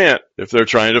 But you can't if they're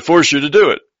trying to force you to do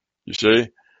it, you see?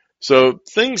 So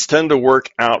things tend to work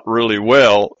out really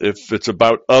well if it's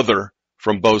about other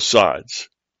from both sides.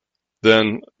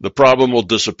 Then the problem will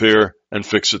disappear and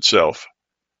fix itself.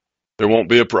 There won't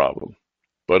be a problem.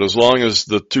 But as long as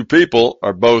the two people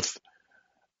are both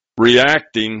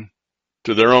reacting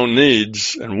to their own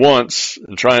needs and wants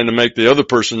and trying to make the other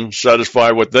person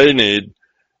satisfy what they need,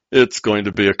 it's going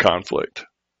to be a conflict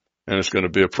and it's going to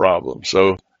be a problem.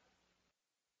 So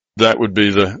that would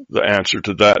be the answer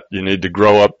to that. You need to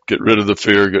grow up, get rid of the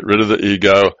fear, get rid of the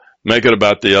ego, make it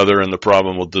about the other, and the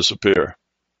problem will disappear.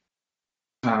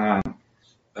 May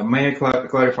I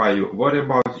clarify you? What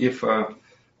about if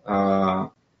the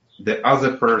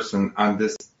other person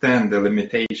understands the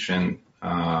limitation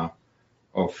of,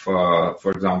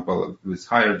 for example, with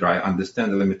higher drive,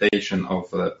 understand the limitation of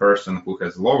the person who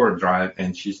has lower drive,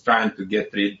 and she's trying to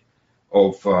get rid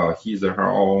of his or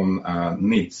her own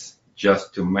needs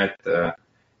just to meet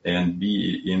and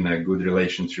be in a good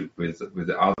relationship with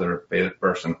the other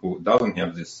person who doesn't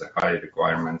have these high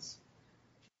requirements.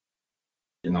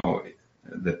 You know,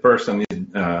 the person is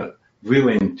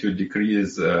willing to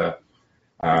decrease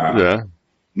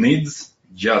needs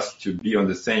just to be on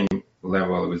the same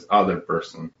level with other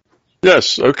person.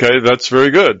 Yes, okay, that's very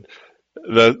good.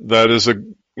 That is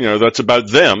that's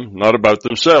about them, not about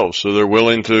themselves. So they're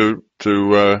willing to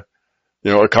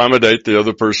accommodate the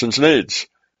other person's needs,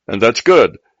 and that's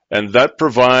good. And that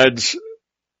provides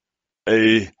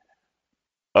an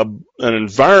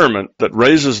environment that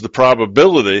raises the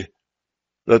probability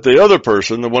that the other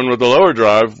person, the one with the lower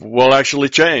drive, will actually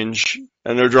change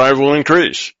and their drive will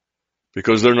increase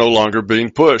because they're no longer being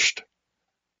pushed.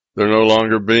 They're no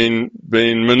longer being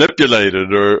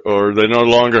manipulated, or they no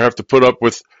longer have to put up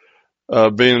with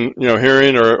being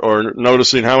hearing or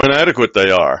noticing how inadequate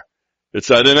they are. It's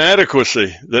that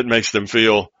inadequacy that makes them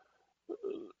feel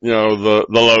the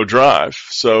low drive.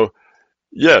 So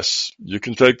yes, you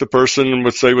can take the person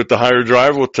with the higher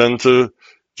drive will tend to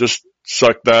just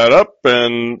suck that up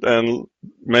and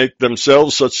make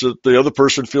themselves such that the other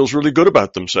person feels really good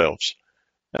about themselves.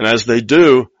 And as they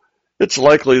do, it's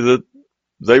likely that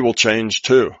they will change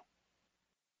too.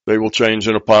 They will change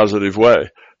in a positive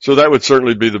way. So that would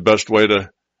certainly be the best way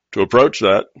to approach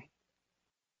that.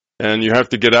 And you have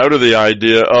to get out of the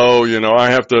idea, I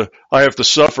have to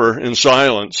suffer in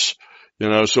silence,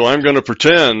 so I'm going to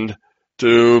pretend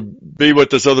to be what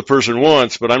this other person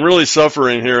wants, but I'm really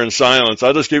suffering here in silence.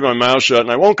 I'll just keep my mouth shut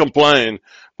and I won't complain,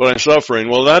 but I'm suffering.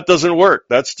 Well, that doesn't work.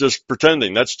 That's just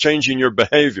pretending. That's changing your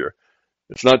behavior.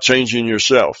 It's not changing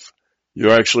yourself.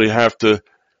 You actually have to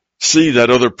see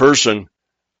that other person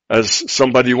as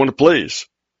somebody you want to please.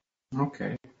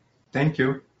 Okay. Thank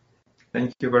you.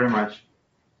 Thank you very much.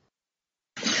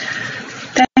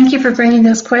 Thank you for bringing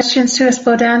those questions to us,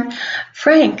 Bohdan.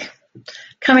 Frank,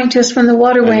 coming to us from the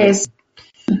waterways.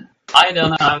 Hi,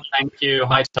 Donna. Thank you.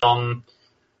 Hi, Tom.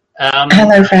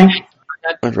 Hello, Frank.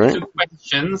 I had two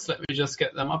questions. Let me just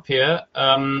get them up here.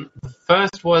 The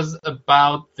first was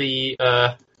about the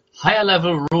higher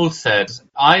level rule set.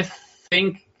 I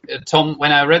think, Tom,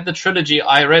 when I read the trilogy,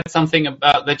 I read something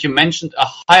about that you mentioned a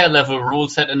higher level rule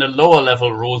set and a lower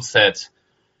level rule set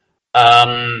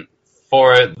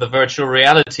for the virtual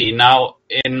reality. Now,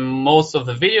 in most of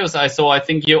the videos I saw, I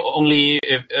think you only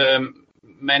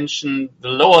mentioned the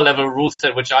lower level rule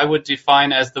set, which I would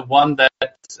define as the one that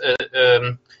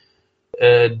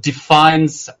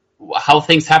defines how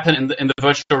things happen in the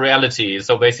virtual reality.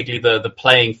 So basically the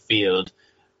playing field.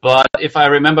 But if I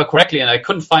remember correctly, and I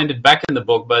couldn't find it back in the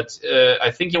book, but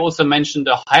I think you also mentioned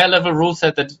a higher level rule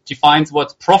set that defines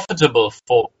what's profitable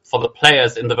for the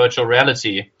players in the virtual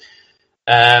reality.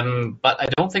 But I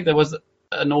don't think there was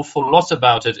an awful lot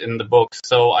about it in the book.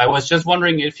 So I was just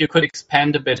wondering if you could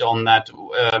expand a bit on that,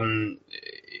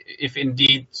 if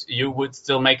indeed you would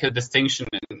still make a distinction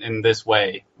in this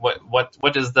way.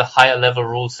 What is the higher level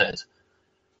rule set?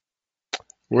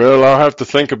 Well, I'll have to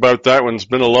think about that one. It's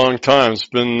been a long time. It's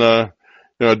been a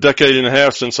decade and a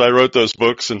half since I wrote those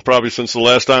books, and probably since the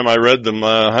last time I read them.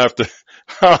 I'll have to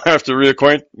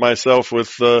reacquaint myself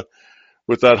with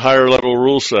that higher level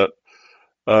rule set.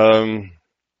 I'm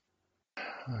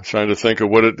trying to think of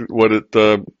what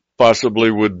it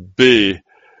possibly would be.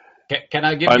 Can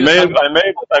I give I you?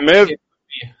 I may have.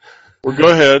 Well,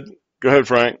 go ahead,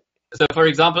 Frank. So, for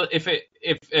example, if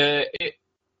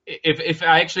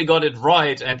I actually got it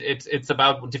right, and it's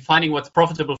about defining what's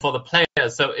profitable for the player.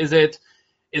 So, is it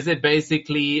is it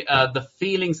basically the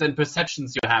feelings and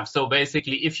perceptions you have? So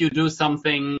basically, if you do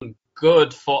something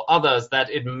good for others, that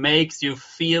it makes you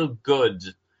feel good.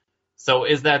 So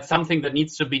is that something that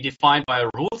needs to be defined by a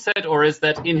rule set, or is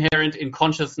that inherent in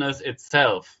consciousness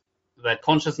itself? That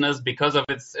consciousness, because of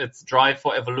its drive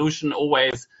for evolution,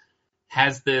 always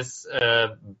has this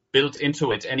built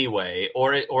into it anyway?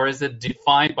 Or is it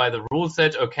defined by the rule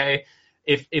set? Okay,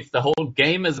 if the whole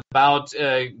game is about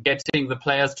getting the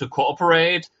players to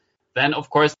cooperate, then of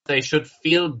course they should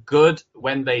feel good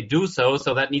when they do so.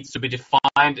 So that needs to be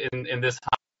defined in this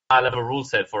high-level rule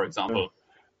set, for example.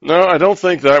 No, I don't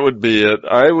think that would be it.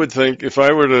 I would think if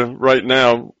I were to, right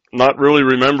now, not really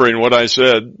remembering what I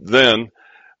said then,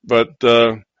 but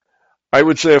I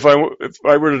would say if I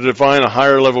were to define a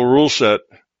higher level rule set,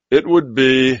 it would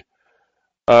be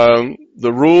the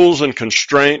rules and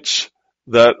constraints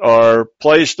that are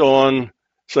placed on,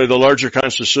 say, the larger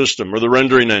conscious system or the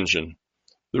rendering engine.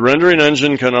 The rendering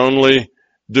engine can only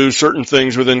do certain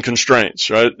things within constraints,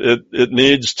 right? It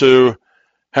needs to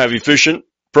have efficient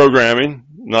programming,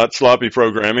 not sloppy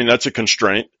programming. That's a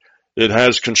constraint. It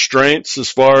has constraints as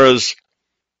far as,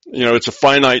 it's a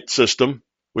finite system,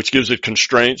 which gives it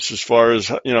constraints as far as,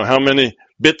 how many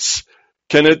bits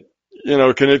can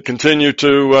it continue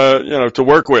to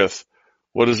work with?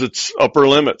 What is its upper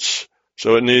limits?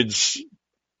 So it needs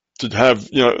to have,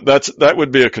 that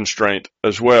would be a constraint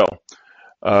as well.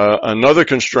 Another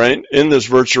constraint in this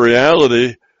virtual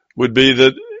reality would be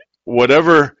that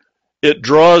whatever it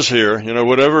draws here,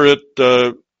 whatever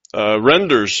it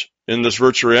renders in this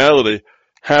virtual reality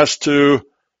has to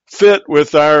fit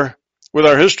with our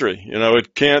history.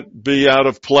 It can't be out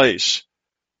of place.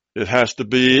 It has to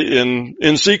be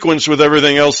in sequence with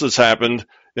everything else that's happened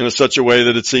in such a way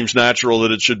that it seems natural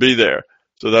that it should be there.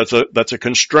 So that's a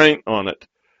constraint on it.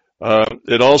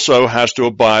 It also has to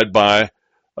abide by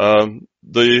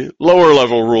the lower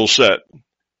level rule set,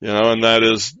 and that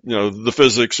is, the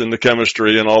physics and the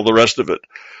chemistry and all the rest of it.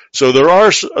 So there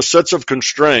are sets of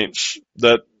constraints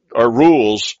that are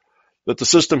rules that the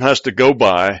system has to go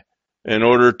by in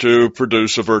order to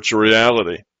produce a virtual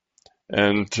reality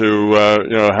and to,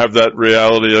 have that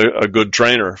reality a good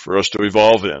trainer for us to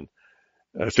evolve in.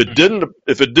 If it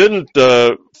didn't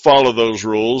follow those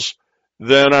rules,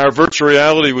 then our virtual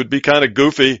reality would be kind of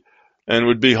goofy and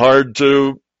would be hard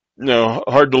to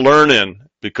learn in,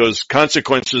 because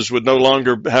consequences would no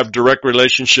longer have direct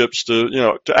relationships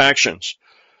to actions.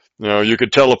 You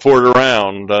could teleport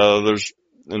around.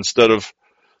 Instead of,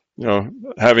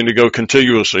 having to go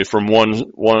contiguously from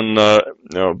one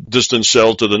distant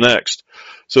cell to the next.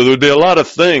 So there would be a lot of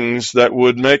things that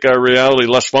would make our reality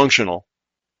less functional.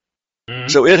 Mm-hmm.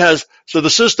 So the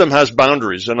system has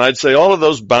boundaries, and I'd say all of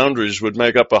those boundaries would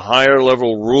make up a higher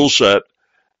level rule set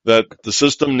that the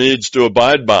system needs to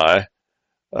abide by,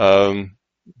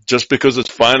 just because it's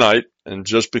finite and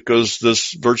just because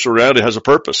this virtual reality has a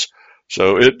purpose.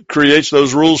 So it creates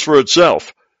those rules for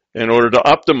itself in order to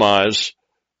optimize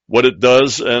what it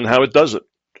does and how it does it.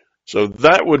 So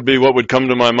that would be what would come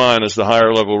to my mind as the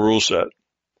higher level rule set.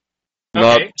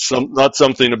 Okay. Not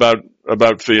something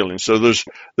about feelings. So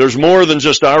there's more than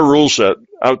just our rule set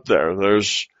out there.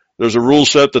 There's a rule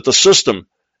set that the system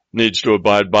needs to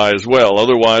abide by as well.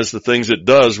 Otherwise, the things it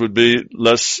does would be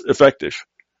less effective.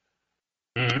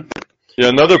 Mm-hmm. Yeah,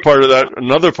 another part of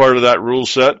that rule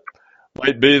set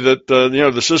might be that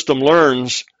the system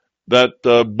learns that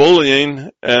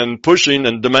bullying and pushing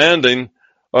and demanding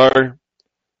are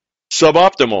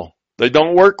suboptimal. They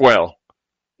don't work well.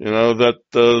 That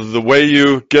the way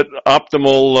you get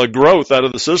optimal growth out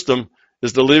of the system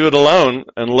is to leave it alone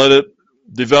and let it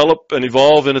develop and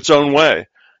evolve in its own way.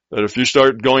 That if you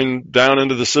start going down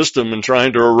into the system and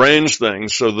trying to arrange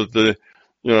things so that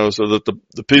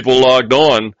the people logged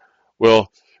on,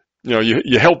 well,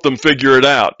 you help them figure it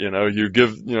out. You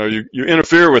give, you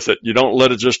interfere with it. You don't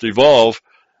let it just evolve.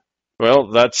 Well,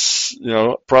 that's,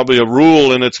 probably a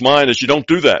rule in its mind is you don't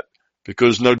do that,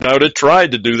 because no doubt it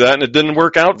tried to do that and it didn't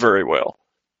work out very well.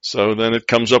 So then it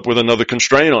comes up with another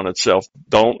constraint on itself.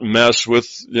 Don't mess with,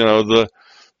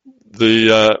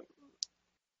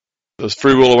 the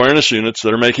free will awareness units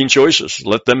that are making choices.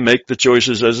 Let them make the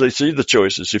choices as they see the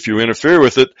choices. If you interfere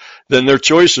with it, then their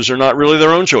choices are not really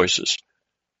their own choices.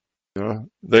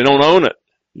 They don't own it.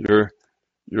 You're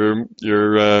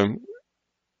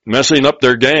messing up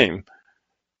their game.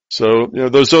 So,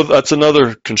 that's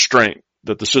another constraint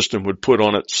that the system would put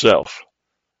on itself.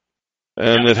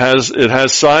 And it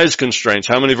has size constraints.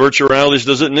 How many virtual realities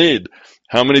does it need?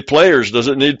 How many players does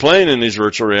it need playing in these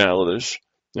virtual realities?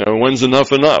 When's enough?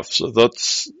 So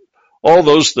all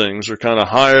those things are kind of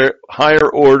higher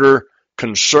order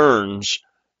concerns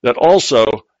that also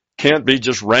can't be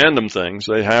just random things.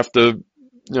 They have to,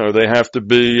 there has to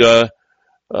be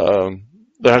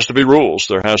rules.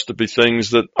 There has to be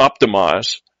things that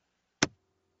optimize.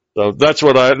 So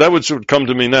that would come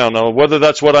to me now. Now, whether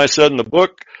that's what I said in the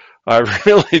book, I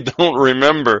really don't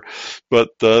remember, but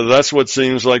that's what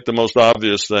seems like the most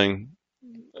obvious thing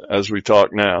as we talk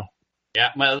now.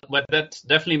 Yeah, well, that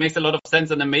definitely makes a lot of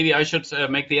sense, and then maybe I should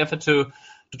make the effort to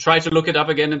try to look it up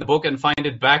again in the book and find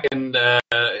it back. And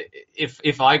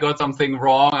if I got something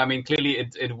wrong, I mean, clearly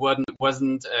it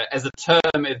wasn't as a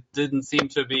term, it didn't seem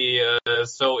to be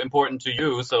so important to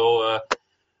you. So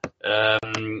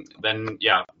then,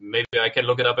 yeah, maybe I can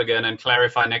look it up again and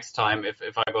clarify next time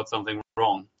if I got something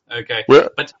wrong. Okay. Well,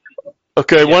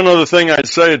 yeah. One other thing I'd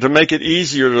say to make it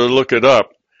easier to look it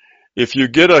up, if you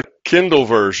get a Kindle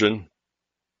version,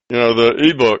 the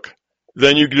ebook,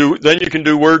 then you can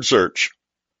do word search.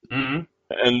 Mm-hmm.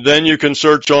 And then you can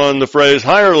search on the phrase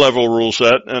higher level rule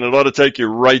set, and it ought to take you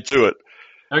right to it.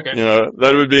 Okay.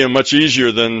 That would be much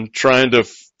easier than trying to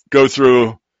go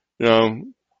through,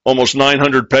 almost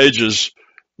 900 pages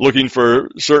looking for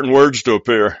certain words to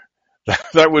appear.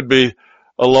 That would be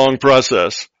a long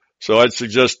process. So I'd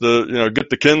suggest get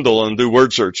the Kindle and do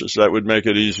word searches. That would make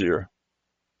it easier.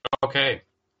 Okay.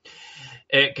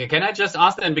 Can I just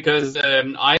ask then, because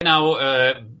I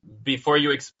now, before you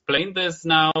explained this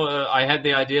now, I had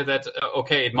the idea that,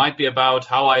 okay, it might be about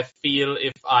how I feel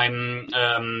if I'm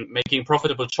making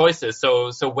profitable choices.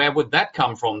 So where would that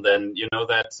come from then?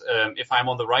 That if I'm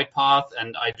on the right path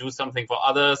and I do something for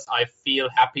others, I feel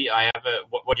happy. I have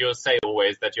what you say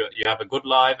always, that you have a good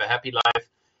life, a happy life.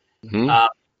 Mm-hmm.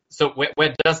 So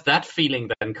where does that feeling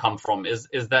then come from? Is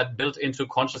that built into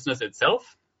consciousness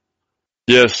itself?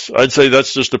 Yes, I'd say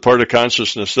that's just a part of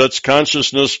consciousness. That's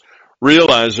consciousness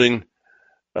realizing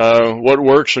what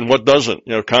works and what doesn't.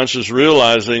 Conscious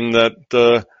realizing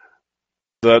that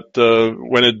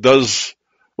when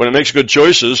it makes good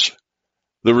choices,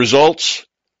 the results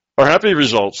are happy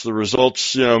results. The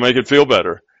results, make it feel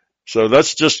better. So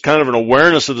that's just kind of an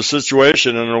awareness of the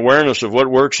situation and an awareness of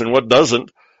what works and what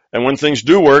doesn't. And when things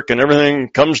do work and everything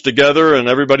comes together and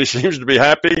everybody seems to be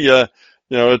happy,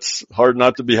 it's hard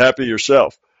not to be happy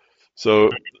yourself. So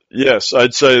yes,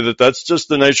 I'd say that's just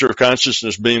the nature of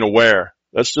consciousness, being aware.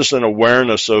 That's just an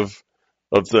awareness of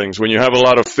things. When you have a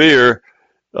lot of fear,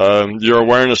 your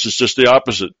awareness is just the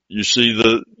opposite. You see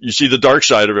the dark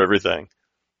side of everything.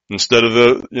 Instead of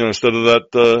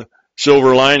that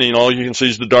silver lining, all you can see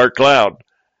is the dark cloud.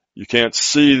 You can't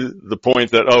see the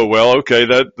point that, oh, well, okay,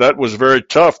 that was very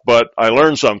tough, but I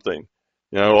learned something.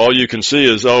 All you can see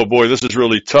is, oh boy, this is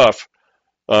really tough.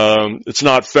 It's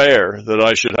not fair that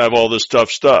I should have all this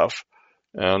tough stuff.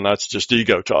 And that's just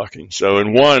ego talking. So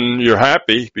in one, you're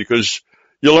happy because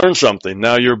you learned something.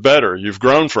 Now you're better. You've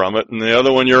grown from it. And the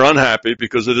other one, you're unhappy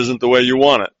because it isn't the way you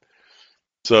want it.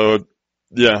 So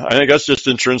yeah, I think that's just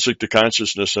intrinsic to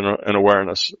consciousness and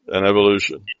awareness and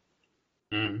evolution.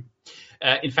 Mm.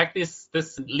 In fact,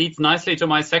 this leads nicely to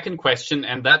my second question,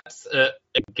 and that's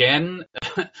again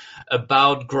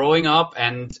about growing up,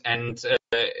 and in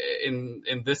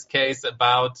this case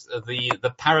about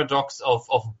the paradox of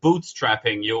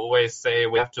bootstrapping. You always say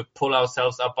we have to pull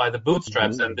ourselves up by the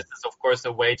bootstraps, and this is of course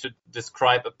a way to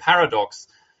describe a paradox.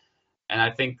 And I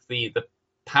think the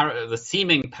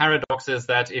seeming paradox is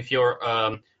that if you're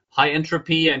high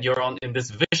entropy and you're in this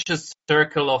vicious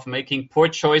circle of making poor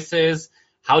choices,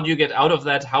 how do you get out of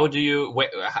that? How do you,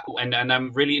 and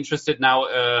I'm really interested now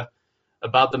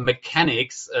about the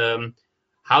mechanics.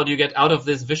 How do you get out of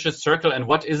this vicious circle, and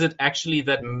what is it actually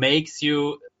that makes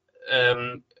you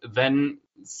then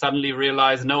suddenly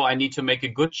realize, no, I need to make a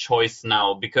good choice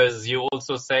now? Because you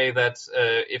also say that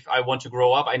if I want to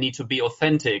grow up, I need to be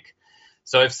authentic.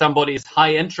 So if somebody is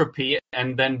high entropy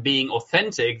and then being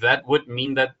authentic, that would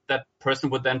mean that that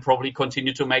person would then probably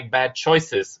continue to make bad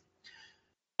choices.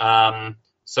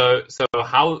 So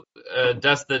how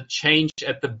does the change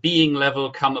at the being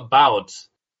level come about?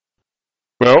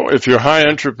 Well, if you're high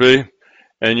entropy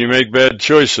and you make bad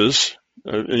choices,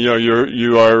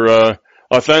 you are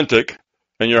authentic,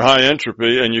 and you're high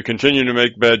entropy and you continue to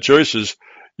make bad choices,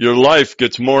 your life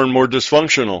gets more and more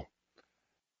dysfunctional.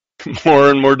 More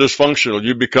and more dysfunctional.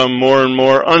 You become more and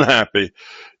more unhappy.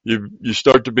 You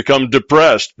start to become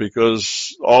depressed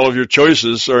because all of your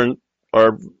choices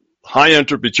are high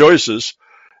entropy choices,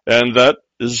 and that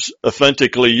is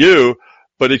authentically you,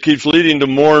 but it keeps leading to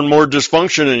more and more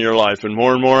dysfunction in your life and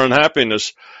more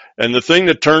unhappiness. And the thing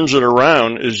that turns it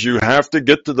around is you have to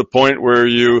get to the point where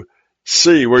you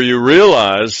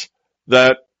realize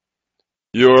that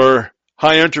your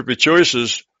high entropy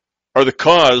choices are the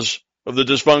cause of the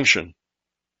dysfunction.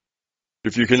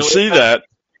 If you can So see is that,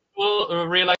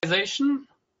 realization?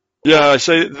 yeah, I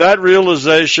say that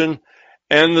realization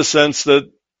and the sense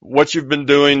that what you've been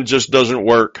doing just doesn't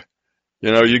work.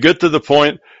 You know, you get to the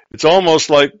point, it's almost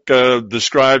like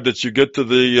described that you get to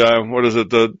the, what is it,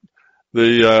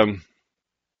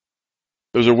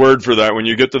 there's a word for that, when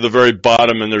you get to the very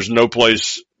bottom and there's no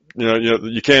place,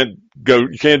 you can't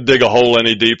dig a hole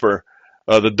any deeper.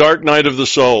 The dark night of the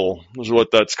soul is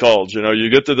what that's called. You know, you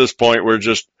get to this point where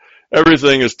just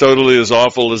everything is totally as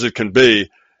awful as it can be,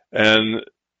 and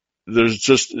there's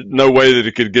just no way that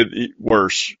it could get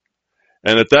worse.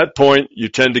 And at that point, you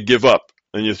tend to give up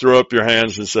and you throw up your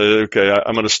hands and say, okay,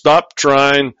 I'm going to stop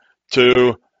trying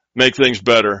to make things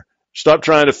better. Stop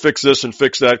trying to fix this and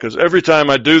fix that, because every time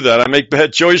I do that, I make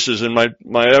bad choices in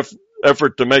my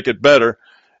effort to make it better,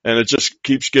 and it just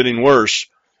keeps getting worse.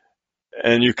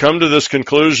 And you come to this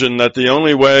conclusion that the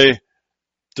only way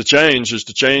to change is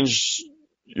to change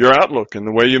your outlook and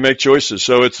the way you make choices.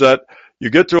 So it's that you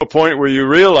get to a point where you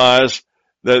realize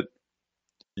that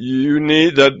you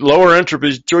need that lower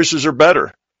entropy choices are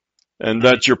better, and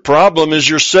that your problem is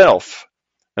yourself,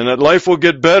 and that life will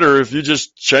get better if you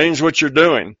just change what you're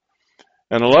doing.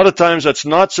 And a lot of times that's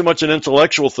not so much an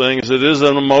intellectual thing as it is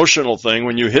an emotional thing.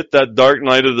 When you hit that dark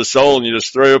night of the soul and you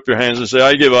just throw up your hands and say,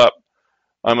 I give up.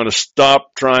 I'm going to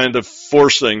stop trying to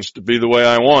force things to be the way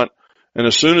I want. And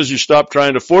as soon as you stop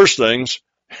trying to force things,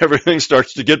 everything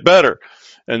starts to get better.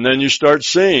 And then you start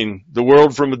seeing the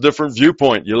world from a different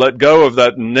viewpoint. You let go of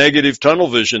that negative tunnel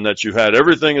vision that you had.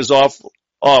 Everything is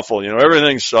awful. You know,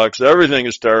 everything sucks. Everything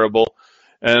is terrible.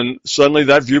 And suddenly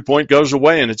that viewpoint goes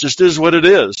away, and it just is what it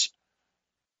is.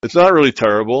 It's not really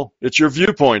terrible. It's your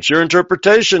viewpoint, your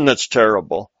interpretation that's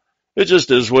terrible. It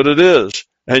just is what it is.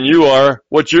 And you are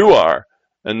what you are.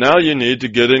 And now you need to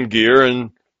get in gear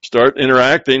and start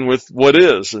interacting with what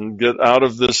is and get out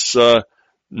of this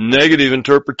negative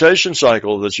interpretation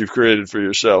cycle that you've created for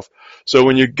yourself. So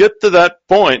when you get to that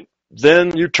point,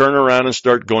 then you turn around and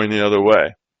start going the other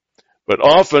way. But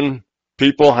often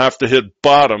people have to hit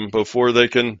bottom before they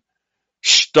can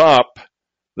stop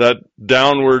that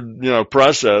downward,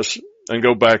 process and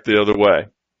go back the other way.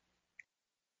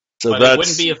 So but it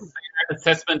wouldn't be a fair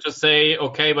assessment to say,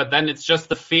 okay, but then it's just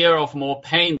the fear of more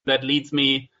pain that leads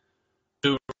me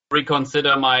to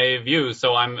reconsider my view.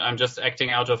 So I'm just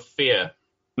acting out of fear.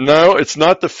 No, it's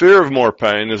not the fear of more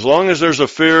pain. As long as there's a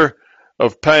fear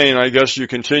of pain, I guess you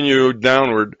continue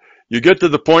downward. You get to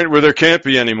the point where there can't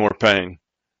be any more pain,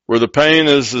 where the pain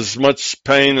is as much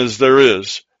pain as there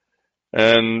is.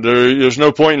 And there's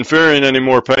no point in fearing any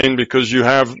more pain because you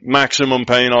have maximum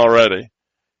pain already.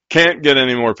 Can't get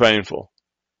any more painful.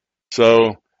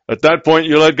 So at that point,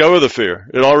 you let go of the fear.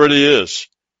 It already is.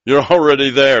 You're already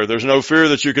there. There's no fear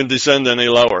that you can descend any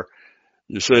lower.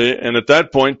 You see, and at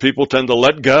that point, people tend to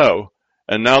let go,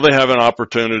 and now they have an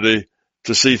opportunity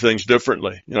to see things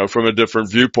differently, from a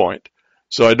different viewpoint.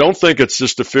 So I don't think it's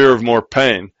just a fear of more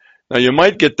pain. Now, you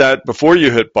might get that before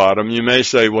you hit bottom. You may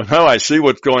say, well, no, I see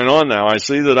what's going on now. I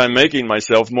see that I'm making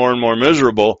myself more and more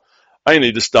miserable. I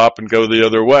need to stop and go the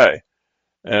other way.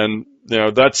 And,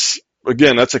 that's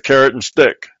a carrot and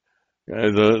stick.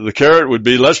 The carrot would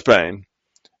be less pain,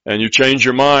 and you change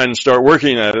your mind and start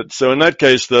working at it. So in that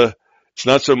case, it's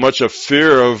not so much a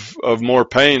fear of more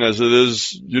pain as it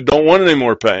is you don't want any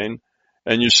more pain,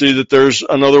 and you see that there's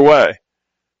another way.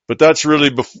 But that's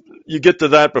really, you get to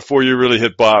that before you really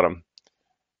hit bottom.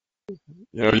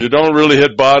 You don't really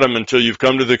hit bottom until you've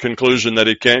come to the conclusion that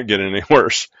it can't get any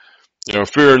worse.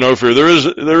 Fear or no fear,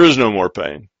 there is no more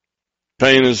pain.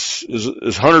 Pain is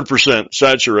 100%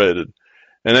 saturated.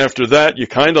 And after that, you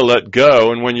kind of let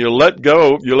go. And when you let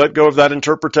go of that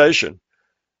interpretation.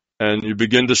 And you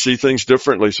begin to see things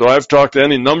differently. So I've talked to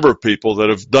any number of people that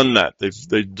have done that.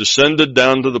 They've descended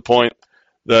down to the point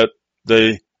that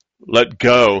they let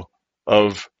go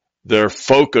of their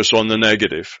focus on the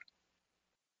negative.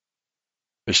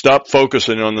 They stop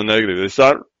focusing on the negative. They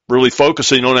start really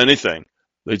focusing on anything.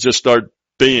 They just start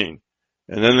being.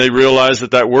 And then they realize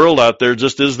that world out there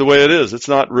just is the way it is. It's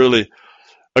not really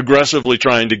aggressively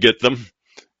trying to get them.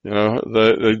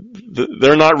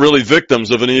 They're not really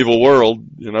victims of an evil world.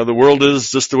 The world is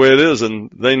just the way it is,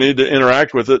 and they need to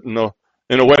interact with it in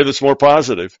a way that's more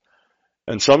positive.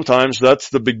 And sometimes that's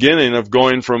the beginning of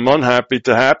going from unhappy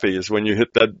to happy, is when you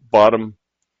hit that bottom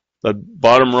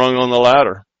rung on the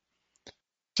ladder.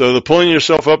 So the pulling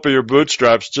yourself up by your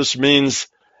bootstraps just means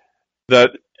that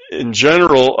in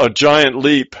general, a giant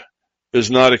leap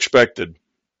is not expected.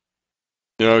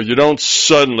 You don't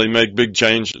suddenly make big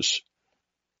changes.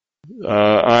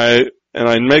 I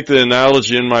make the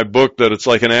analogy in my book that it's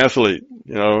like an athlete.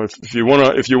 You know, if you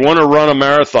want to run a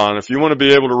marathon, if you want to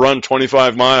be able to run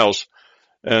 25 miles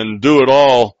and do it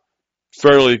all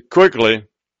fairly quickly,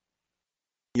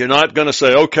 you're not going to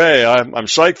say, okay, I'm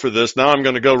psyched for this. Now I'm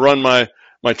going to go run my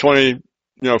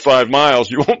 25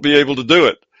 miles. You won't be able to do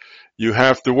it. You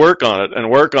have to work on it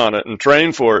and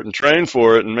train for it and train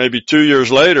for it. And maybe 2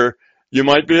 years later, you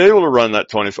might be able to run that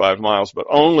 25 miles, but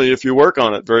only if you work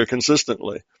on it very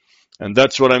consistently. And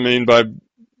that's what I mean by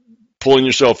pulling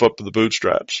yourself up to the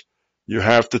bootstraps. You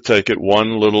have to take it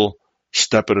one little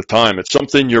step at a time. It's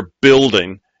something you're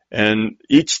building, and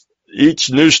each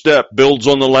new step builds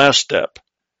on the last step.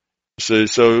 See,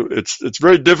 so it's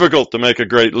very difficult to make a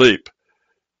great leap.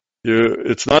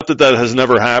 It's not that has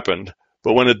never happened,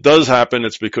 but when it does happen,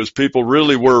 it's because people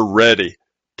really were ready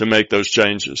to make those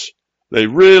changes. They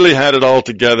really had it all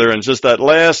together, and just that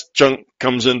last chunk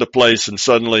comes into place, and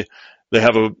suddenly they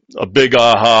have a big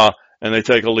aha, and they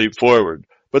take a leap forward.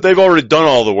 But they've already done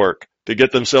all the work to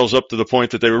get themselves up to the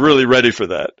point that they were really ready for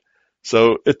that.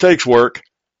 So it takes work,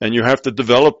 and you have to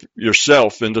develop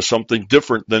yourself into something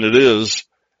different than it is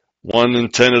 1 in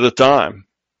 10 at a time.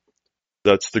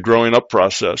 That's the growing up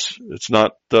process. It's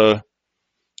not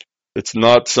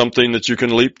something that you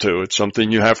can leap to. It's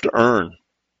something you have to earn.